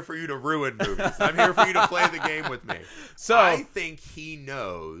not here for you to ruin movies. I'm here for you to play the game with me. So I think he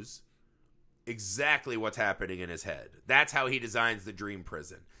knows exactly what's happening in his head. That's how he designs the dream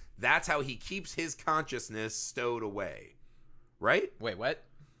prison. That's how he keeps his consciousness stowed away. Right? Wait, what?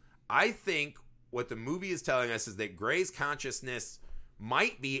 I think what the movie is telling us is that Gray's consciousness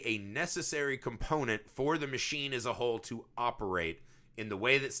might be a necessary component for the machine as a whole to operate in the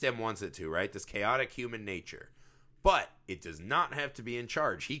way that Stim wants it to, right? This chaotic human nature. But it does not have to be in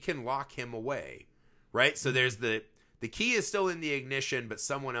charge. He can lock him away, right? So there's the key is still in the ignition, but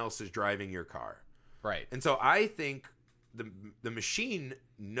someone else is driving your car. Right. And so I think the machine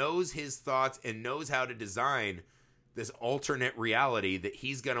knows his thoughts and knows how to design this alternate reality that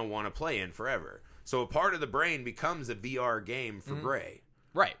he's going to want to play in forever. So a part of the brain becomes a VR game for Gray.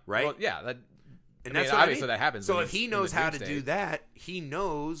 Right. Right? Well, yeah. That's obviously that happens. So if he knows how to do that, he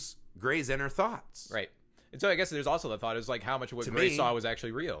knows Gray's inner thoughts. Right. And so I guess there's also the thought is like how much of what Gray saw was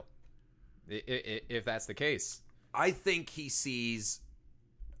actually real. If that's the case. I think he sees...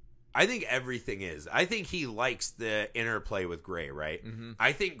 I think everything is. I think he likes the interplay with Gray, right? Mm-hmm.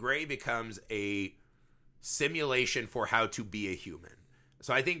 I think Gray becomes a simulation for how to be a human.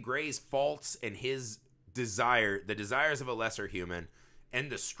 So I think Gray's faults and his the desires of a lesser human, and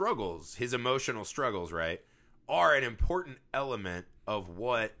the struggles, his emotional struggles, right, are an important element of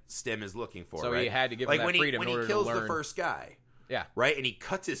what Stim is looking for. So right? he had to give him that freedom when in order he kills to learn. the first guy. Yeah. Right? And he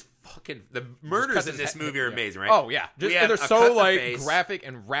cuts his fucking... The murders in this movie are amazing, right? Oh, yeah. And they're so, like, graphic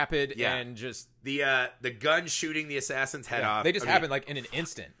and rapid and just... The gun shooting the assassin's head off. They just happen, like, in an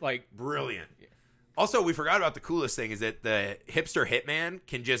instant. Like... Brilliant. Yeah. Also, we forgot about the coolest thing is that the hipster hitman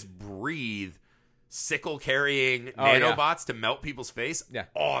can just breathe sickle-carrying nanobots to melt people's face. Yeah.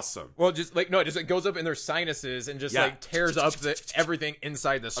 Awesome. Well, just, like, no, it goes up in their sinuses and just, like, tears up everything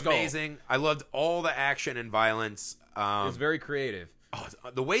inside the skull. Amazing. I loved all the action and violence. It's very creative. Oh,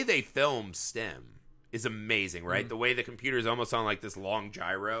 the way they film Stim is amazing, right? The way the computer is almost on like this long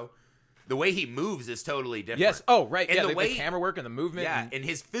gyro. The way he moves is totally different. Yes. Oh, right. And the camera work and the movement. Yeah, and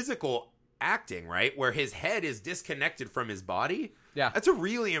his physical acting, right? Where his head is disconnected from his body. Yeah. That's a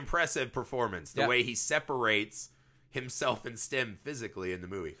really impressive performance. The way he separates himself and Stim physically in the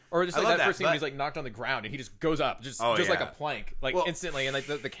movie. Or just like that first scene when he's like knocked on the ground and he just goes up just like a plank, like instantly, and like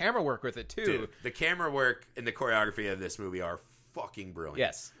the camera work with it too. Dude, the camera work and the choreography of this movie are fucking brilliant.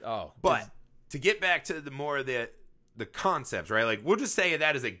 Yes. Oh. But to get back to the the concepts, right? Like, we'll just say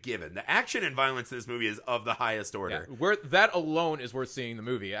that as a given. The action and violence in this movie is of the highest order. Yeah, that alone is worth seeing the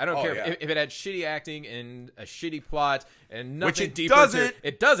movie. I don't care yeah. if it had shitty acting and a shitty plot and nothing Which it deeper. doesn't.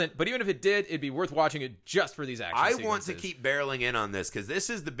 It doesn't. But even if it did, it'd be worth watching it just for these action I sequences. want to keep barreling in on this because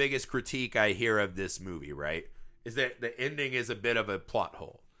this is the biggest critique I hear of this movie, right? Is that the ending is a bit of a plot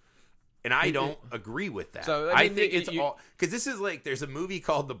hole. And I don't agree with that. So, I think it's all... Because this is like... There's a movie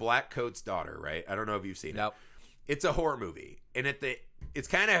called The Black Coat's Daughter, right? I don't know if you've seen it. It's a horror movie. And it's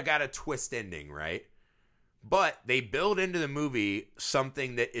kind of got a twist ending, right? But they build into the movie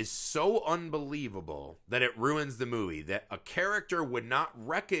something that is so unbelievable that it ruins the movie. That a character would not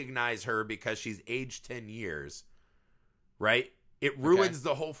recognize her because she's aged 10 years, right? It ruins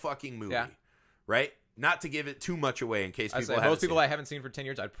the whole fucking movie, right? Not to give it too much away in case people haven't most people seen it. I haven't seen for 10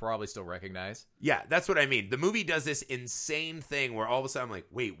 years, I'd probably still recognize. Yeah, that's what I mean. The movie does this insane thing where all of a sudden I'm like,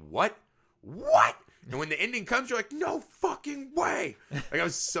 wait, what? What? And when the ending comes, you're like, no fucking way. Like, I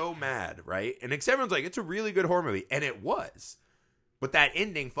was so mad, right? And everyone's like, it's a really good horror movie. And it was. But that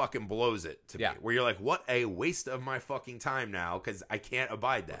ending fucking blows it to me. Where you're like, what a waste of my fucking time now, because I can't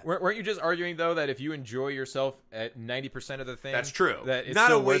abide that. Weren't you just arguing, though, that if you enjoy yourself at 90% of the thing... That's true. That it's not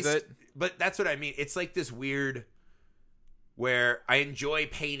still a waste, worth it? But that's what I mean. It's like this weird... where I enjoy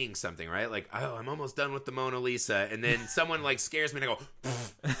painting something, right? Like, oh, I'm almost done with the Mona Lisa. And then someone, like, scares me and I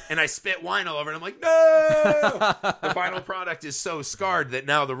go... and I spit wine all over it. And I'm like, no! The final product is so scarred that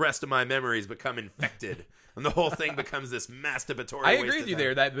now the rest of my memories become infected. And the whole thing becomes this masturbatory. I agree with you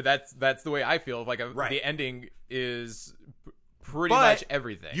there. But that's the way I feel. Like the ending is pretty much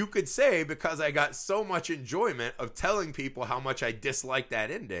everything. You could say because I got so much enjoyment of telling people how much I dislike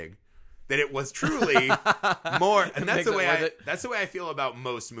that ending, that it was truly more. And that's the way I feel about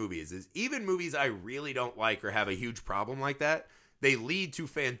most movies. Is even movies I really don't like or have a huge problem like that, they lead to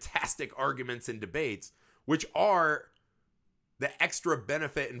fantastic arguments and debates, which are the extra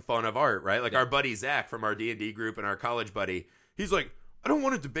benefit and fun of art, right? Like our buddy Zach from our D&D group and our college buddy, he's like, I don't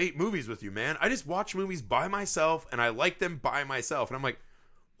want to debate movies with you, man. I just watch movies by myself and I like them by myself. And I'm like,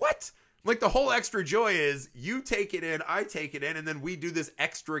 what? Like the whole extra joy is you take it in, I take it in, and then we do this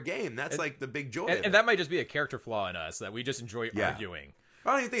extra game. That's like the big joy. And that might just be a character flaw in us that we just enjoy arguing.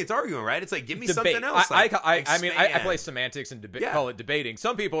 I don't even think it's arguing, right? It's like, give me Debate. something else. I mean, I play semantics and call it debating.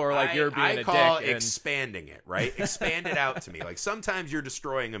 Some people are like, you're being a dick. I call expanding it, right? Expand it out to me. Like, sometimes you're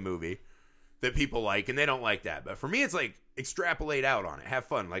destroying a movie that people like, and they don't like that. But for me, it's like, extrapolate out on it. Have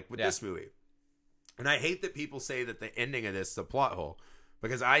fun, like with this movie. And I hate that people say that the ending of this is a plot hole,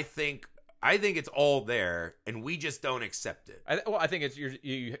 because I think it's all there, and we just don't accept it. I think it's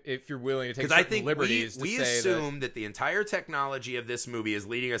if you're willing to take liberties. We assume that the entire technology of this movie is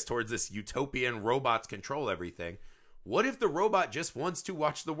leading us towards this utopian robots control everything. What if the robot just wants to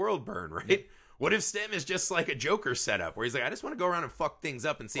watch the world burn, right? Yeah. What if Stem is just like a Joker setup, where he's like, I just want to go around and fuck things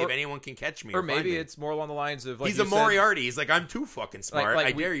up and see if anyone can catch me. Or maybe it's more along the lines of, like, he's a Moriarty. He's like, I'm too fucking smart.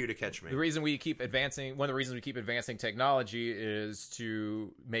 I dare you to catch me. The reason we keep advancing, one of the reasons we keep advancing technology is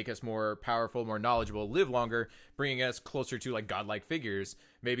to make us more powerful, more knowledgeable, live longer, bringing us closer to like godlike figures.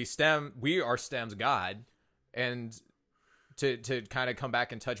 Maybe we are Stem's god, and to kind of come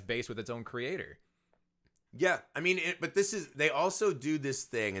back and touch base with its own creator. Yeah, I mean, but they also do this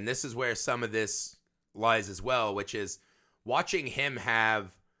thing, and this is where some of this lies as well, which is watching him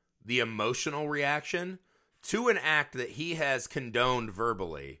have the emotional reaction to an act that he has condoned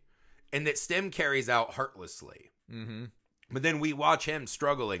verbally and that Stem carries out heartlessly. Mm-hmm. But then we watch him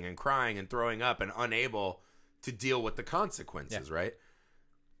struggling and crying and throwing up and unable to deal with the consequences, right?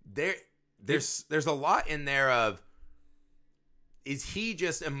 There's a lot in there of, is he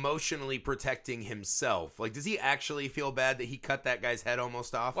just emotionally protecting himself? Like, does he actually feel bad that he cut that guy's head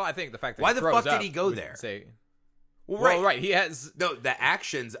almost off? Well, I think the fact that why the fuck did he go there? Right. He has the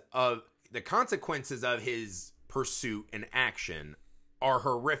actions of the consequences of his pursuit and action are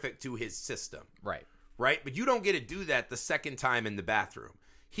horrific to his system. Right. But you don't get to do that the second time in the bathroom.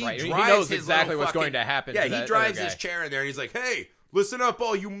 He knows exactly what's going to happen. Yeah, he drives his chair in there and he's like, "Hey, listen up,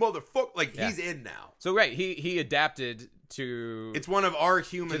 all you motherfucker!" Like he's in now. So he adapted to. It's one of our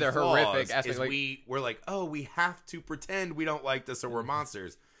human flaws. Horrific aspect. We're like, oh, we have to pretend we don't like this or we're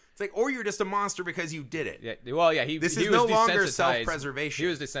monsters. It's like, or you're just a monster because you did it. Yeah. Well, yeah. This is no longer self-preservation. He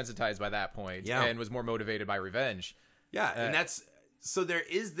was desensitized by that point, and was more motivated by revenge. Yeah, and that's so. There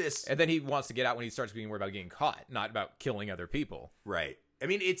is this, and then he wants to get out when he starts being worried about getting caught, not about killing other people. Right. I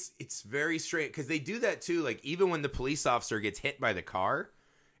mean, it's very strange because they do that too. Like even when the police officer gets hit by the car,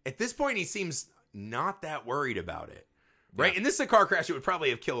 at this point he seems not that worried about it. right? And this is a car crash that would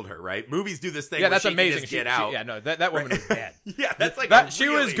probably have killed her, right? Movies do this thing. Yeah, where that's she can amazing. just get out. Yeah, no, that woman was dead. Yeah, that's like she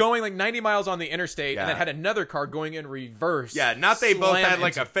was going like 90 miles on the interstate, and then had another car going in reverse. Yeah, not they both had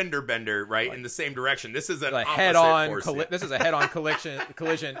like a fender bender, right, in the same direction. This is an opposite head-on. force. This is a head-on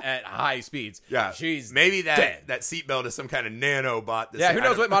collision at high speeds. Yeah, she's maybe dead. that seatbelt is some kind of nanobot. Yeah, who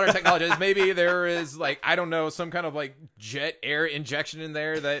knows what modern technology is? Maybe there is like, I don't know, some kind of like jet air injection in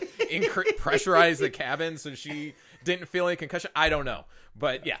there that pressurized the cabin so she didn't feel any concussion. I don't know,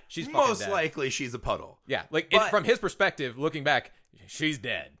 but yeah, she's fucking most dead. likely she's a puddle. Yeah, like But- from his perspective, looking back, she's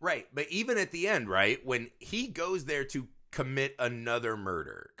dead. Right, but even at the end, right, when he goes there to commit another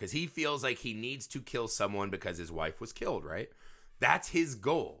murder because he feels like he needs to kill someone because his wife was killed, right? That's his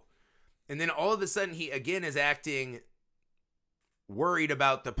goal. And then all of a sudden he again is acting worried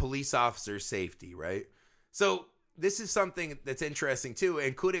about the police officer's safety, right? So this is something that's interesting too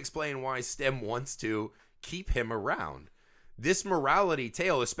and could explain why Stem wants to keep him around. This morality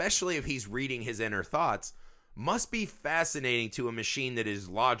tale, especially if he's reading his inner thoughts, must be fascinating to a machine that is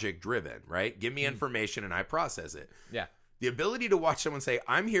logic driven, right? Give me information and I process it. Yeah. The ability to watch someone say,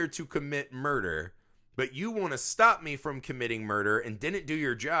 I'm here to commit murder, but you want to stop me from committing murder and didn't do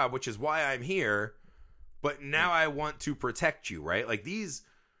your job, which is why I'm here, but now I want to protect you, right? Like the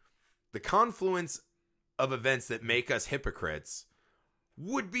confluence of events that make us hypocrites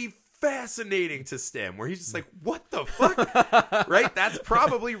would be fascinating to Stem, where he's just like, what the fuck? Right? That's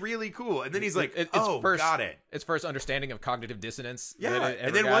probably really cool. And then he's like, got it. It's first understanding of cognitive dissonance. Yeah.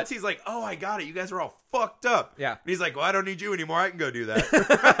 And then once he's like, oh, I got it. You guys are all fucked up. Yeah. And he's like, well, I don't need you anymore. I can go do that.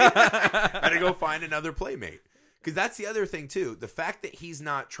 I gotta go find another playmate. Because that's the other thing, too. The fact that he's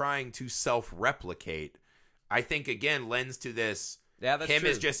not trying to self-replicate, I think, again, lends to this. Yeah, that's him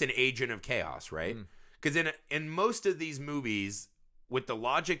true. as just an agent of chaos, right? Because in most of these movies, with the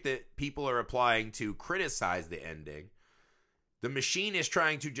logic that people are applying to criticize the ending, the machine is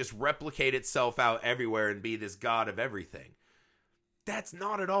trying to just replicate itself out everywhere and be this god of everything. That's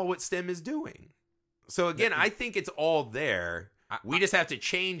not at all what Stem is doing. So again, I think it's all there. We just have to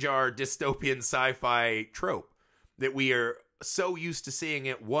change our dystopian sci-fi trope that we are so used to seeing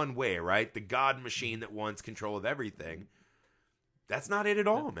it one way, right? The god machine that wants control of everything. That's not it at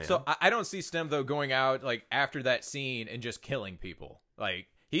all, man. So I don't see Stem, though, going out like after that scene and just killing people. Like,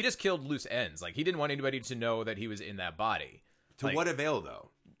 he just killed loose ends. Like, he didn't want anybody to know that he was in that body. To what avail, though?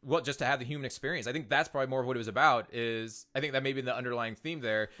 Well, just to have the human experience. I think that's probably more of what it was about. I think that may be the underlying theme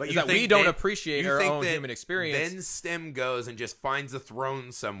there. But is you that think we don't then- appreciate you our think own that human experience. Then Stem goes and just finds a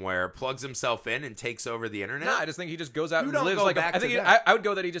throne somewhere, plugs himself in, and takes over the internet. No, I just think he just goes out You and don't lives go like back I to think that. I would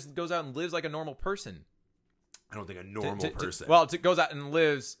go that he just goes out and lives like a normal person. I don't think a normal person. Goes out and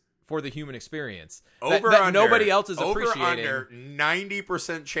lives for the human experience. Over that under, nobody else is over appreciating. under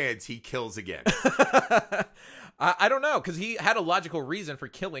 90% chance he kills again. I don't know, because he had a logical reason for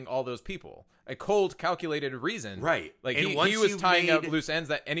killing all those people. A cold, calculated reason. Right. Like, And he once was you've tying up made- loose ends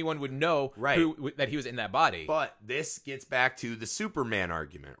that anyone would know Right. that he was in that body. But this gets back to the Superman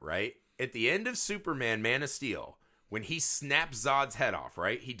argument, right? At the end of Superman, Man of Steel, when he snaps Zod's head off,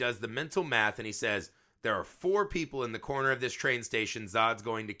 right? He does the mental math and he says, there are 4 people in the corner of this train station Zod's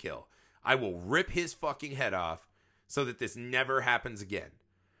going to kill. I will rip his fucking head off so that this never happens again.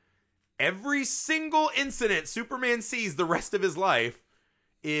 Every single incident Superman sees the rest of his life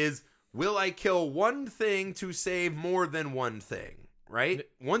is, will I kill one thing to save more than one thing, right?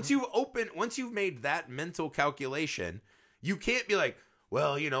 Once you've made that mental calculation, you can't be like,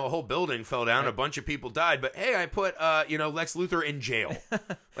 well, a whole building fell down, a bunch of people died, but hey, I put, Lex Luthor in jail.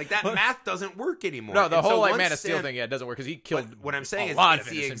 Like, that math doesn't work anymore. No, the And so whole once Man of Steel Stan- thing, it doesn't work because he killed. But what I'm saying a is lot it's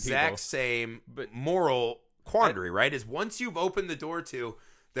of the innocent exact people. same moral quandary, right? Is once you've opened the door to,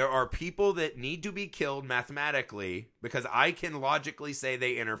 there are people that need to be killed mathematically because I can logically say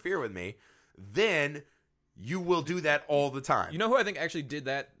they interfere with me, then you will do that all the time. You know who I think actually did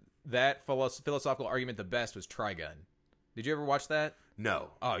that philosophical argument the best was Trigun. Did you ever watch that? No.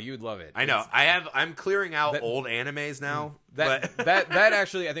 Oh, you would love it. I know. I'm clearing out old animes now. That but that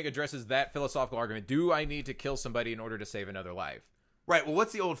actually I think addresses that philosophical argument. Do I need to kill somebody in order to save another life? Right. Well,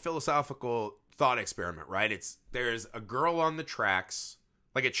 what's the old philosophical thought experiment, right? There's a girl on the tracks,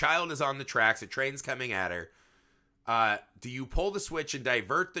 like a child is on the tracks, a train's coming at her. Do you pull the switch and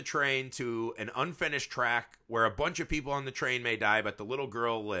divert the train to an unfinished track where a bunch of people on the train may die, but the little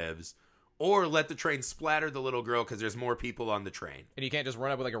girl lives? Or let the train splatter the little girl because there's more people on the train? And you can't just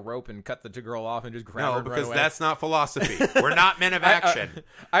run up with like a rope and cut the girl off and just grab her No, and run because away. that's not philosophy. We're not men of action.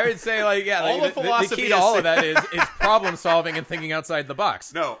 I would say like, yeah, All like, the the philosophy key to is- all of that is problem solving and thinking outside the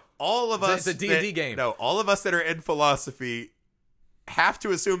box. No, all of us. It's a D&D game. No, all of us that are in philosophy have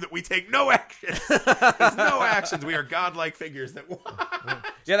to assume that we take no action. There's no actions. We are godlike figures that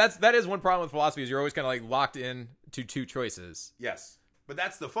Yeah, that is one problem with philosophy is you're always kind of like locked in to two choices. Yes. But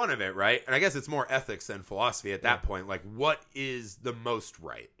that's the fun of it, right? And I guess it's more ethics than philosophy at that point. Like, what is the most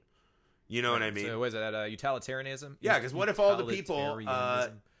right? You know what I mean? So was that utilitarianism? Yeah, because what if all the people,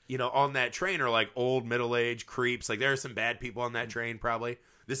 Utilitarianism. on that train are like old middle-aged creeps? Like, there are some bad people on that train, probably.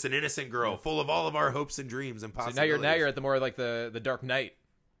 This is an innocent girl full of all of our hopes and dreams and So possibilities. now you're at the more like the Dark Knight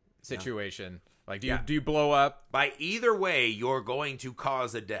situation. Like, do you blow up? By either way, you're going to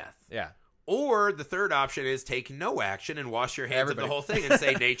cause a death. Yeah. Or the third option is take no action and wash your hands of the whole thing and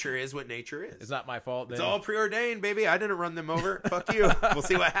say nature is what nature is. It's not my fault. Then. It's all preordained, baby. I didn't run them over. Fuck you. We'll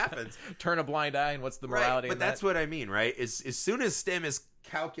see what happens. Turn a blind eye, and what's the morality? Right, but that's what I mean, right? As soon as STEM is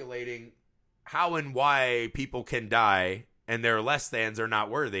calculating how and why people can die and their less thans are not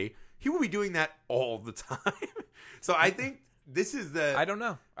worthy, he will be doing that all the time. So I think this is the... I don't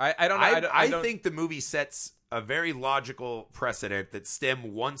know. I don't know. I think the movie sets a very logical precedent that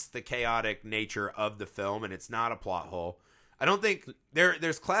STEM wants the chaotic nature of the film, and it's not a plot hole. I don't think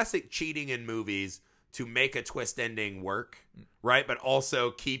there's classic cheating in movies to make a twist ending work, right? But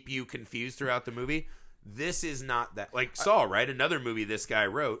also keep you confused throughout the movie. This is not that. Like Saw, right? Another movie this guy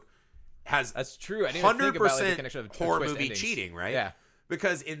wrote has that's true. I didn't even think about, like, the connection of horror twist movie endings. cheating, right? Yeah.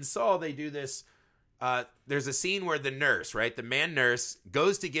 Because in Saw they do this. There's a scene where the nurse, right, the man nurse,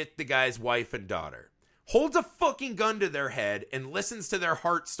 goes to get the guy's wife and daughter, holds a fucking gun to their head, and listens to their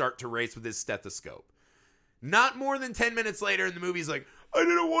heart start to race with his stethoscope. Not more than 10 minutes later in the movie, he's like, I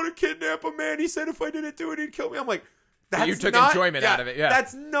didn't want to kidnap a man. He said if I didn't do it, he'd kill me. I'm like, that's you took not, enjoyment out of it, yeah.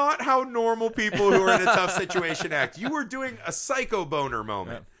 That's not how normal people who are in a tough situation act. You were doing a psycho boner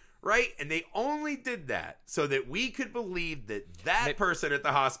moment. Right? And they only did that so that we could believe that person at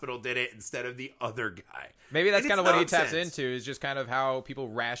the hospital did it instead of the other guy. Maybe that's And kind of it's what he taps nonsense. into is just kind of how people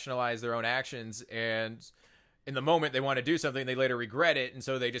rationalize their own actions. And in the moment they want to do something, they later regret it. And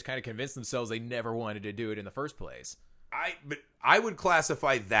so they just kind of convince themselves they never wanted to do it in the first place. But I would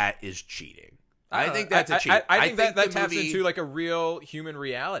classify that as cheating. I think that's a cheat. I think that the taps movie- into like a real human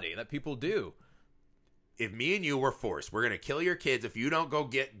reality that people do. If me and you were forced, we're going to kill your kids if you don't go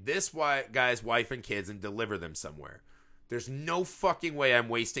get this guy's wife and kids and deliver them somewhere. There's no fucking way I'm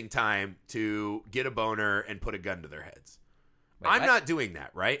wasting time to get a boner and put a gun to their heads. I'm not doing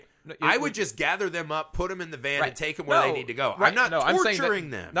that, right? No, I would just gather them up, put them in the van, and take them where they need to go. Right. I'm not torturing I'm saying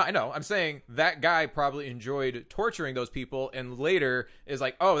them. No, I know. I'm saying that guy probably enjoyed torturing those people, and later is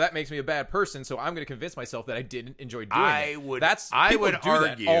like, "Oh, that makes me a bad person, so I'm going to convince myself that I didn't enjoy doing it." I people would do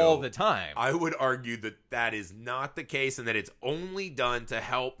argue that all the time. I would argue that is not the case, and that it's only done to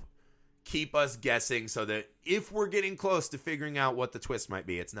help keep us guessing, so that if we're getting close to figuring out what the twist might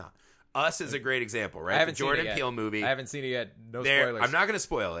be, it's not. Us is a great example, right? I haven't The Jordan seen it yet. Peele movie. I haven't seen it yet. No There, spoilers. I'm not going to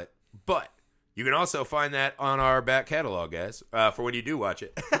spoil it, but you can also find that on our back catalog, guys, for when you do watch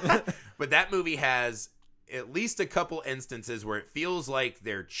it. But that movie has at least a couple instances where it feels like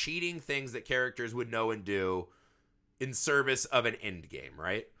they're cheating things that characters would know and do in service of an end game,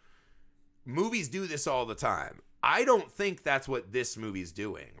 right? Movies do this all the time. I don't think that's what this movie's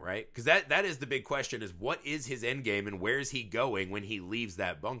doing, right? Because that is the big question: is what is his end game and where's he going when he leaves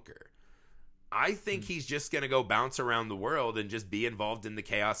that bunker? I think he's just going to go bounce around the world and just be involved in the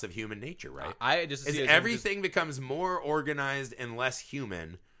chaos of human nature, right? I just As see it as everything becomes more organized and less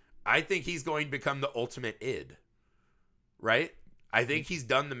human, I think he's going to become the ultimate id, right? I think he's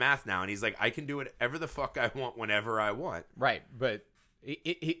done the math now, and he's like, I can do whatever the fuck I want whenever I want. right, but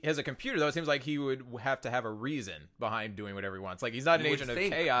he, as a computer, though, it seems like he would have to have a reason behind doing whatever he wants. Like, he's not an You would agent of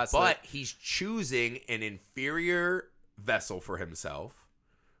think, chaos. but he's choosing an inferior vessel for himself,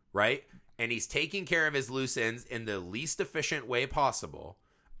 right? And he's taking care of his loose ends in the least efficient way possible.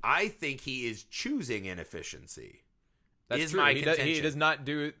 I think he is choosing inefficiency. That's is true. my He contention. does not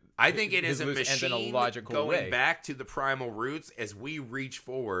do. I think it his is a loose ends machine in a logical going way. back to the primal roots as we reach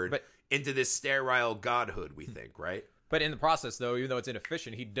forward But- into this sterile godhood, we think, right? But in the process, though, even though it's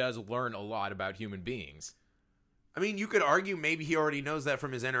inefficient, he does learn a lot about human beings. I mean, you could argue maybe he already knows that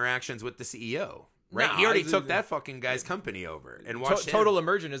from his interactions with the CEO, right? No, he already it's- took that fucking guy's company over and watched him. Total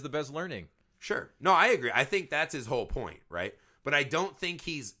immersion is the best learning. Sure. No, I agree. I think that's his whole point, right? But I don't think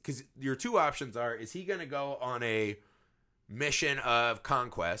because your two options are, is he going to go on a mission of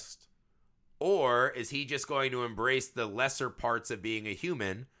conquest, or is he just going to embrace the lesser parts of being a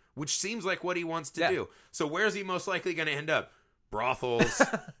human, which seems like what he wants to do? So where's he most likely going to end up? Brothels,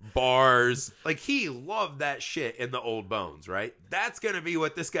 bars. Like, he loved that shit in the old bones, right? That's going to be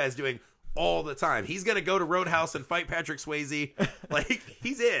what this guy's doing all the time. He's gonna go to Roadhouse and fight Patrick Swayze. Like,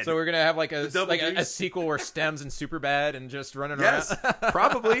 he's in. So we're gonna have like double a deuce. sequel where Stem's in Superbad and just running Yes, around.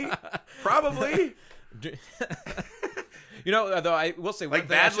 probably. You know, though, I will say one Like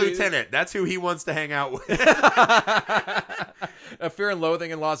thing, Bad actually, Lieutenant. That's who he wants to hang out with. A Fear and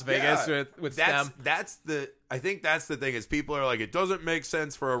Loathing in Las Vegas Yeah. with that's Stem. I think that's the thing is people are like, it doesn't make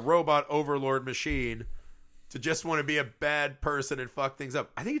sense for a robot overlord machine to just want to be a bad person and fuck things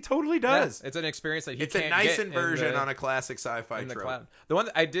up. I think it totally does. Yeah, it's an experience that he It's can't a nice get inversion on a classic sci-fi in the trope. cloud. The one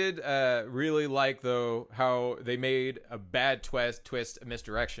that I did really like, though, how they made a bad twist a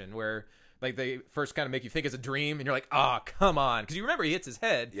misdirection, where like they first kind of make you think it's a dream, and you're like, oh, come on, because you remember he hits his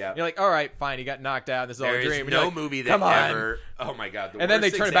head. Yeah. You're like, all right, fine, he got knocked out. This is all There a is dream. And no you're like, movie that come on. ever. Oh my god! And then they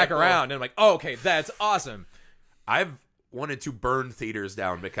worst turn it back example- around, and I'm like, oh, okay, that's awesome. I've wanted to burn theaters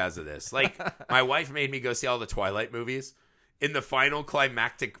down because of this. Like, my wife made me go see all the Twilight movies. In the final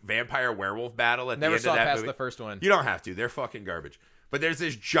climactic vampire werewolf battle at Never the end saw of that past movie, the first one. You don't have to. They're fucking garbage. But there's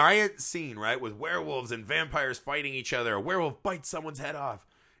this giant scene, right, with werewolves and vampires fighting each other. A werewolf bites someone's head off.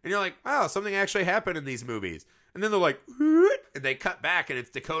 And you're like, wow, something actually happened in these movies. And then they're like, "What?" And they cut back, and it's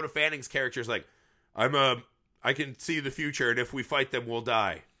Dakota Fanning's character's like, I can see the future, and if we fight them, we'll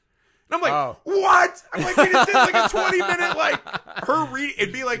die. And I'm like, Oh. what? I'm like, we just did like a 20-minute, like, her read.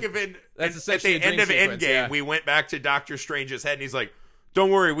 It'd be like if That's at essentially the a end dream of sequence, Endgame, yeah. we went back to Doctor Strange's head, and he's like, don't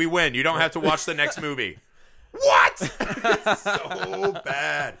worry, we win. You don't have to watch the next movie. What? It's so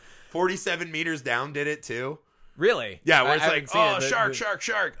bad. 47 meters down did it, too. Really? Yeah, where I it's haven't like, seen oh, it, but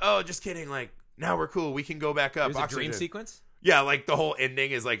shark. Oh, just kidding. Like, now we're cool. We can go back up. It was a dream Oxygen. sequence? Yeah, like the whole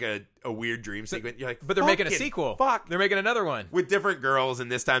ending is like a weird dream sequence. You're like, But they're making a fucking sequel. Fuck. They're making another one. With different girls,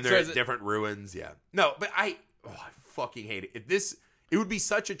 and this time they're So at is it- different ruins. Yeah. No, but I fucking hate it. It would be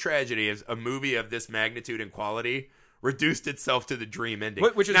such a tragedy if a movie of this magnitude and quality reduced itself to the dream ending.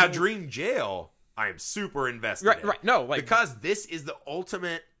 Which is now, Dream Jail, I am super invested in. Right. No, like, Because this is the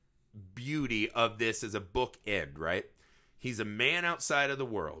ultimate beauty of this as a book end, right? He's a man outside of the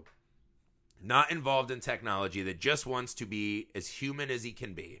world, not involved in technology, that just wants to be as human as he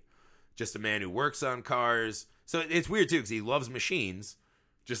can be. Just a man who works on cars. So it's weird, too, because he loves machines,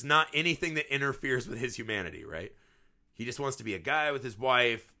 just not anything that interferes with his humanity, right? He just wants to be a guy with his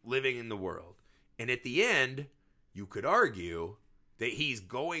wife living in the world. And at the end, you could argue that he's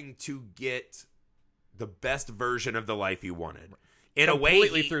going to get the best version of the life he wanted. In a way,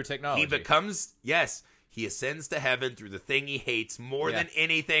 Completely through technology. He becomes, yes, he ascends to heaven through the thing he hates more Yeah. than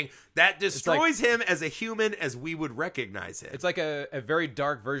anything that destroys him as a human as we would recognize him. it's like a very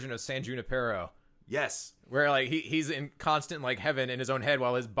dark version of San Junipero, Yes. where like he's in constant like heaven in his own head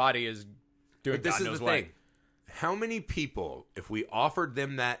while his body is doing But this God is knows the what. thing. How many people, if we offered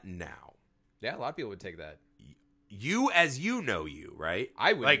them that now, Yeah, a lot of people would take that. you as you know you, right? I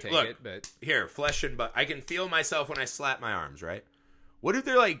wouldn't Like, take look, it, but here, flesh and blood. I can feel myself when I slap my arms, right? What if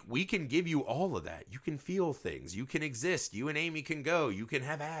they're like, we can give you all of that? You can feel things. You can exist. You and Amy can go. You can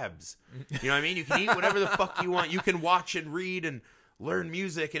have abs. You know what I mean? You can eat whatever the fuck you want. You can watch and read and learn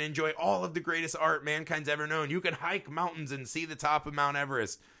music and enjoy all of the greatest art mankind's ever known. You can hike mountains and see the top of Mount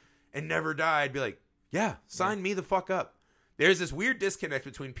Everest and never die. I'd be like, yeah, sign me the fuck up. There's this weird disconnect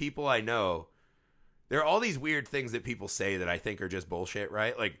between people I know. There are all these weird things that people say that I think are just bullshit,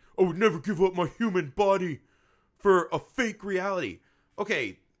 right? Like, I would never give up my human body for a fake reality.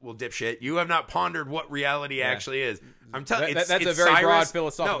 Okay, well, dipshit, you have not pondered what reality actually is. I'm telling you, That's a very broad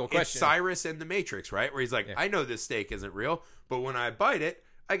philosophical It's question. Cyrus in the Matrix, right? Where he's like, I know this steak isn't real, but when I bite it,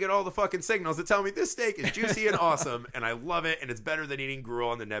 I get all the fucking signals that tell me this steak is juicy and awesome, and I love it, and it's better than eating gruel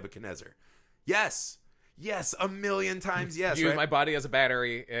on the Nebuchadnezzar. Yes, a million times yes. use right? my body as a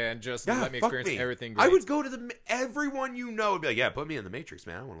battery and just let me fuck experience me. everything great. I would go to everyone you know would be like, yeah, put me in the Matrix,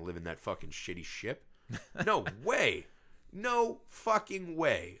 man. I want to live in that fucking shitty ship. No way. No fucking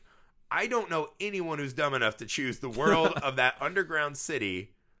way. I don't know anyone who's dumb enough to choose the world of that underground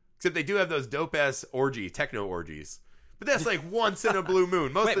city, except they do have those dope-ass techno orgies. But that's like once in a blue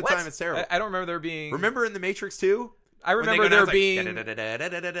moon. Most Wait, of the what? time it's terrible. I don't remember there being. Remember in the Matrix 2? I remember there being.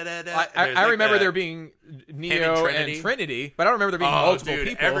 I remember there being Neo and Trinity, but I don't remember there being multiple dude,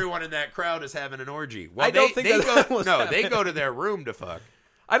 people. everyone in that crowd is having an orgy. Well, I don't think they that go. was No, they happening. go to their room to fuck.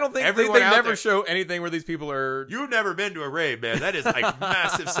 I don't think everyone they out never there- show anything where these people are. You've never been to a rave, man. That is like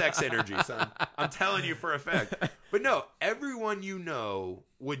massive sex energy, son. I'm telling you for a fact. But no, everyone you know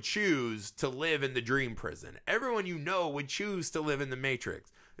would choose to live in the dream prison. Everyone you know would choose to live in the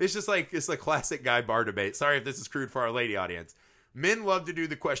Matrix. It's just like, it's a classic guy bar debate. Sorry if this is crude for our lady audience. Men love to do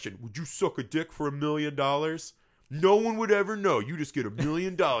the question, would you suck a dick for $1 million? No one would ever know. You just get $1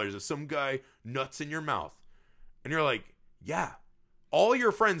 million of some guy nuts in your mouth. And you're like, yeah. all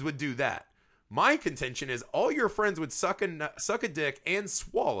your friends would do that. My contention is all your friends would suck a dick and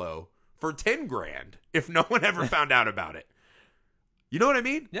swallow for 10 grand if no one ever found out about it. You know what I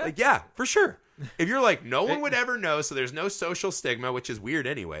mean? Yeah. Like, yeah, for sure. If you're like, no one would ever know, so there's no social stigma, which is weird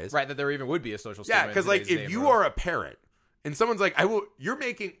anyways. Right, that there even would be a social stigma. Yeah, because like if you are a parent and someone's like,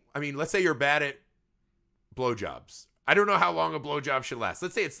 let's say you're bad at blowjobs. I don't know how long a blowjob should last.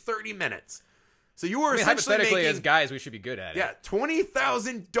 Let's say it's 30 minutes. So you are essentially hypothetically, making, as guys, we should be good at it. yeah,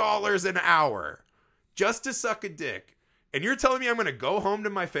 $20,000 an hour just to suck a dick. And you're telling me I'm going to go home to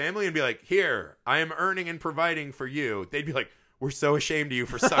my family and be like, here, I am earning and providing for you. They'd be like, we're so ashamed of you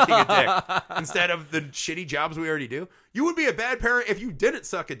for sucking a dick instead of the shitty jobs we already do. You would be a bad parent if you didn't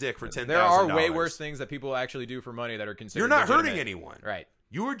suck a dick for $10,000. There are way worse things that people actually do for money that are considered You're not legitimate. hurting anyone. Right.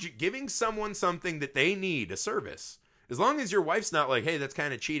 You are giving someone something that they need, a service. As long as your wife's not like, hey, that's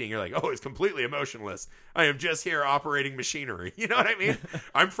kind of cheating. You're like, oh, it's completely emotionless. I am just here operating machinery. You know what I mean?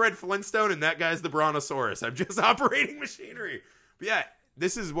 I'm Fred Flintstone and that guy's the Brontosaurus. I'm just operating machinery. But yeah,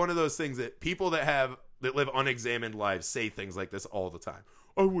 this is one of those things that people that live unexamined lives say things like this all the time.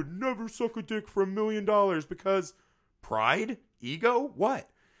 I would never suck a dick for $1 million because pride? Ego? What?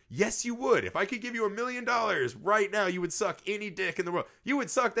 Yes, you would. If I could give you $1 million right now, you would suck any dick in the world. You would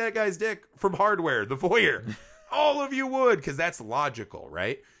suck that guy's dick from Hardware, the voyeur. All of you would, because that's logical,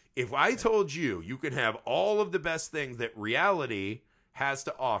 right? If I told you you can have all of the best things that reality has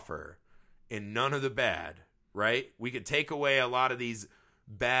to offer and none of the bad, right? We could take away a lot of these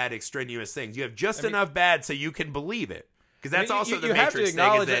bad, extraneous things. You have just enough bad so you can believe it. Because that's also the Matrix thing. You have to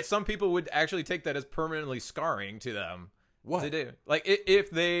acknowledge that some people would actually take that as permanently scarring to them. What? To do. Like, if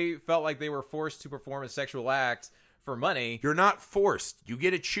they felt like they were forced to perform a sexual act for money. You're not forced. You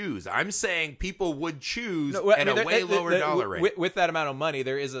get to choose. I'm saying people would choose at a way lower dollar rate. With that amount of money,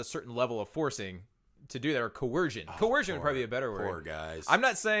 there is a certain level of forcing to do that, or coercion. Coercion would probably be a better word. Poor guys. I'm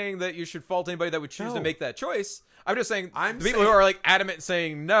not saying that you should fault anybody that would choose to make that choice. I'm just saying the people who are like adamant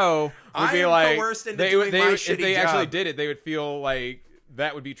saying no would be like, coerced into doing my if they shitty actually job. did it, they would feel like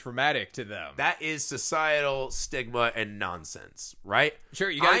that would be traumatic to them. That is societal stigma and nonsense, right? Sure,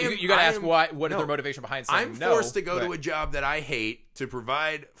 you got to ask what is their motivation behind saying I'm no. forced to go to a job that I hate to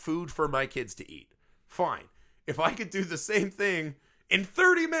provide food for my kids to eat. Fine. If I could do the same thing in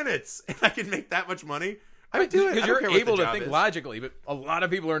 30 minutes and I could make that much money, I would do it. Because you're able to think logically, but a lot of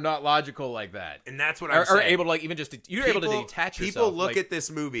people are not logical like that. And that's what I'm saying. Are able to like even just you're able to detach yourself. People look at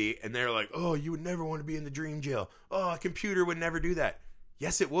this movie and they're like, "Oh, you would never want to be in the dream jail. Oh, a computer would never do that."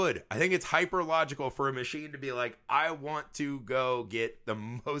 Yes, it would. I think it's hyper logical for a machine to be like, I want to go get the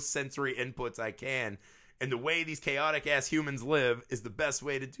most sensory inputs I can. And the way these chaotic ass humans live is the best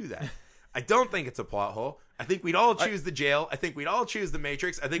way to do that. I don't think it's a plot hole. I think we'd all choose the jail. I think we'd all choose the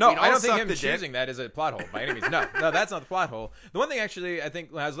Matrix. I think we'd all I don't suck think him the choosing dick. that is a plot hole by any means. No, that's not the plot hole. The one thing actually, I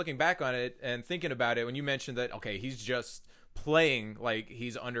think when I was looking back on it and thinking about it, when you mentioned that, okay, he's just playing like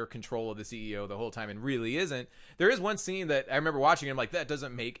he's under control of the CEO the whole time and really isn't. There is one scene that I remember watching and I'm like, that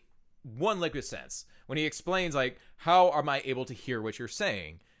doesn't make one lick of sense. When he explains like, how am I able to hear what you're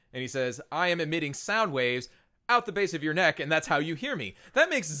saying? And he says, I am emitting sound waves out the base of your neck, and that's how you hear me. That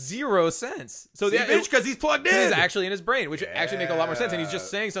makes zero sense. So bitch, because he's plugged in. He's actually in his brain, which actually make a lot more sense. And he's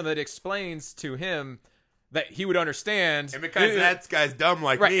just saying something that explains to him that he would understand. And because that guy's dumb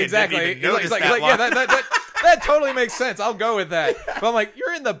like right, me exactly. and didn't even notice he's like, that yeah, that totally makes sense. I'll go with that. But I'm like,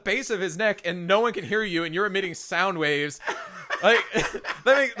 you're in the base of his neck, and no one can hear you, and you're emitting sound waves.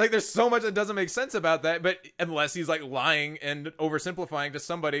 There's so much that doesn't make sense about that, but unless he's like lying and oversimplifying to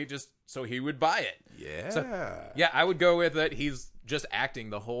somebody just so he would buy it. Yeah. So, yeah, I would go with that. He's just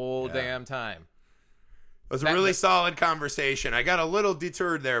acting the whole damn time. It was a really solid conversation. I got a little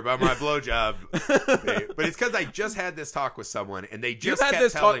deterred there by my blowjob, but it's because I just had this talk with someone, and they just You've had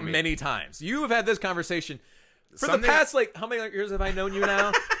this telling talk me many times. You have had this conversation for Something the past, like, how many years have I known you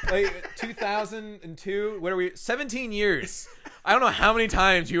now? Like, 2002? What are we? 17 years. I don't know how many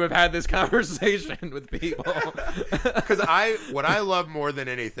times you have had this conversation with people. Because what I love more than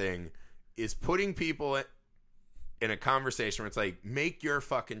anything is putting people in a conversation where it's like, make your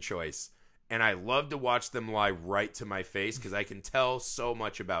fucking choice. And I love to watch them lie right to my face because I can tell so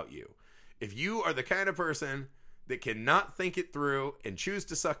much about you. If you are the kind of person that cannot think it through and choose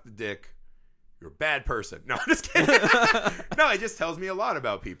to suck the dick, you're a bad person. No, I'm just kidding. No, it just tells me a lot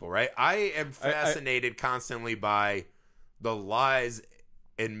about people, right? I am fascinated constantly by the lies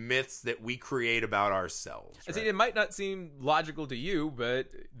and myths that we create about ourselves. Right? See, it might not seem logical to you, but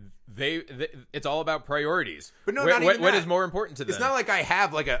it's all about priorities. But no, not even what that. is more important to them? It's not like I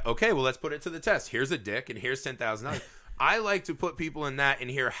have like okay, well, let's put it to the test. Here's a dick and here's $10,000. I like to put people in that and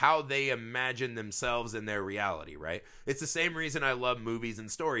hear how they imagine themselves in their reality, right? It's the same reason I love movies and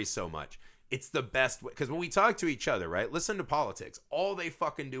stories so much. It's the best way, because when we talk to each other, right? Listen to politics. All they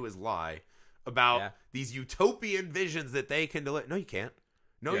fucking do is lie about these utopian visions that they can deliver. No, you can't.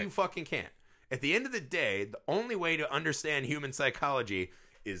 No, you fucking can't. At the end of the day, the only way to understand human psychology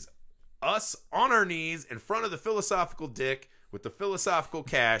is us on our knees in front of the philosophical dick with the philosophical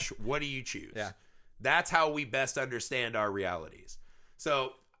cash. What do you choose? Yeah. That's how we best understand our realities.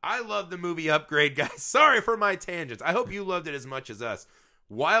 So I love the movie Upgrade, guys. Sorry for my tangents. I hope you loved it as much as us.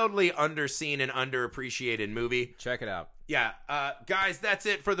 Wildly underseen and underappreciated movie. Check it out. Yeah, guys, that's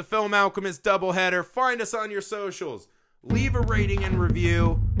it for the Film Alchemist doubleheader. Find us on your socials. Leave a rating and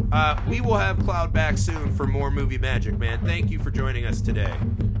review. We will have Cloud back soon for more movie magic, man. Thank you for joining us today.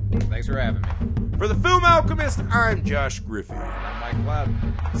 Thanks for having me. For the Film Alchemist, I'm Josh Griffey. I'm Mike Cloud.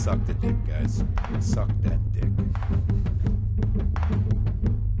 Suck the dick, guys. Suck that dick.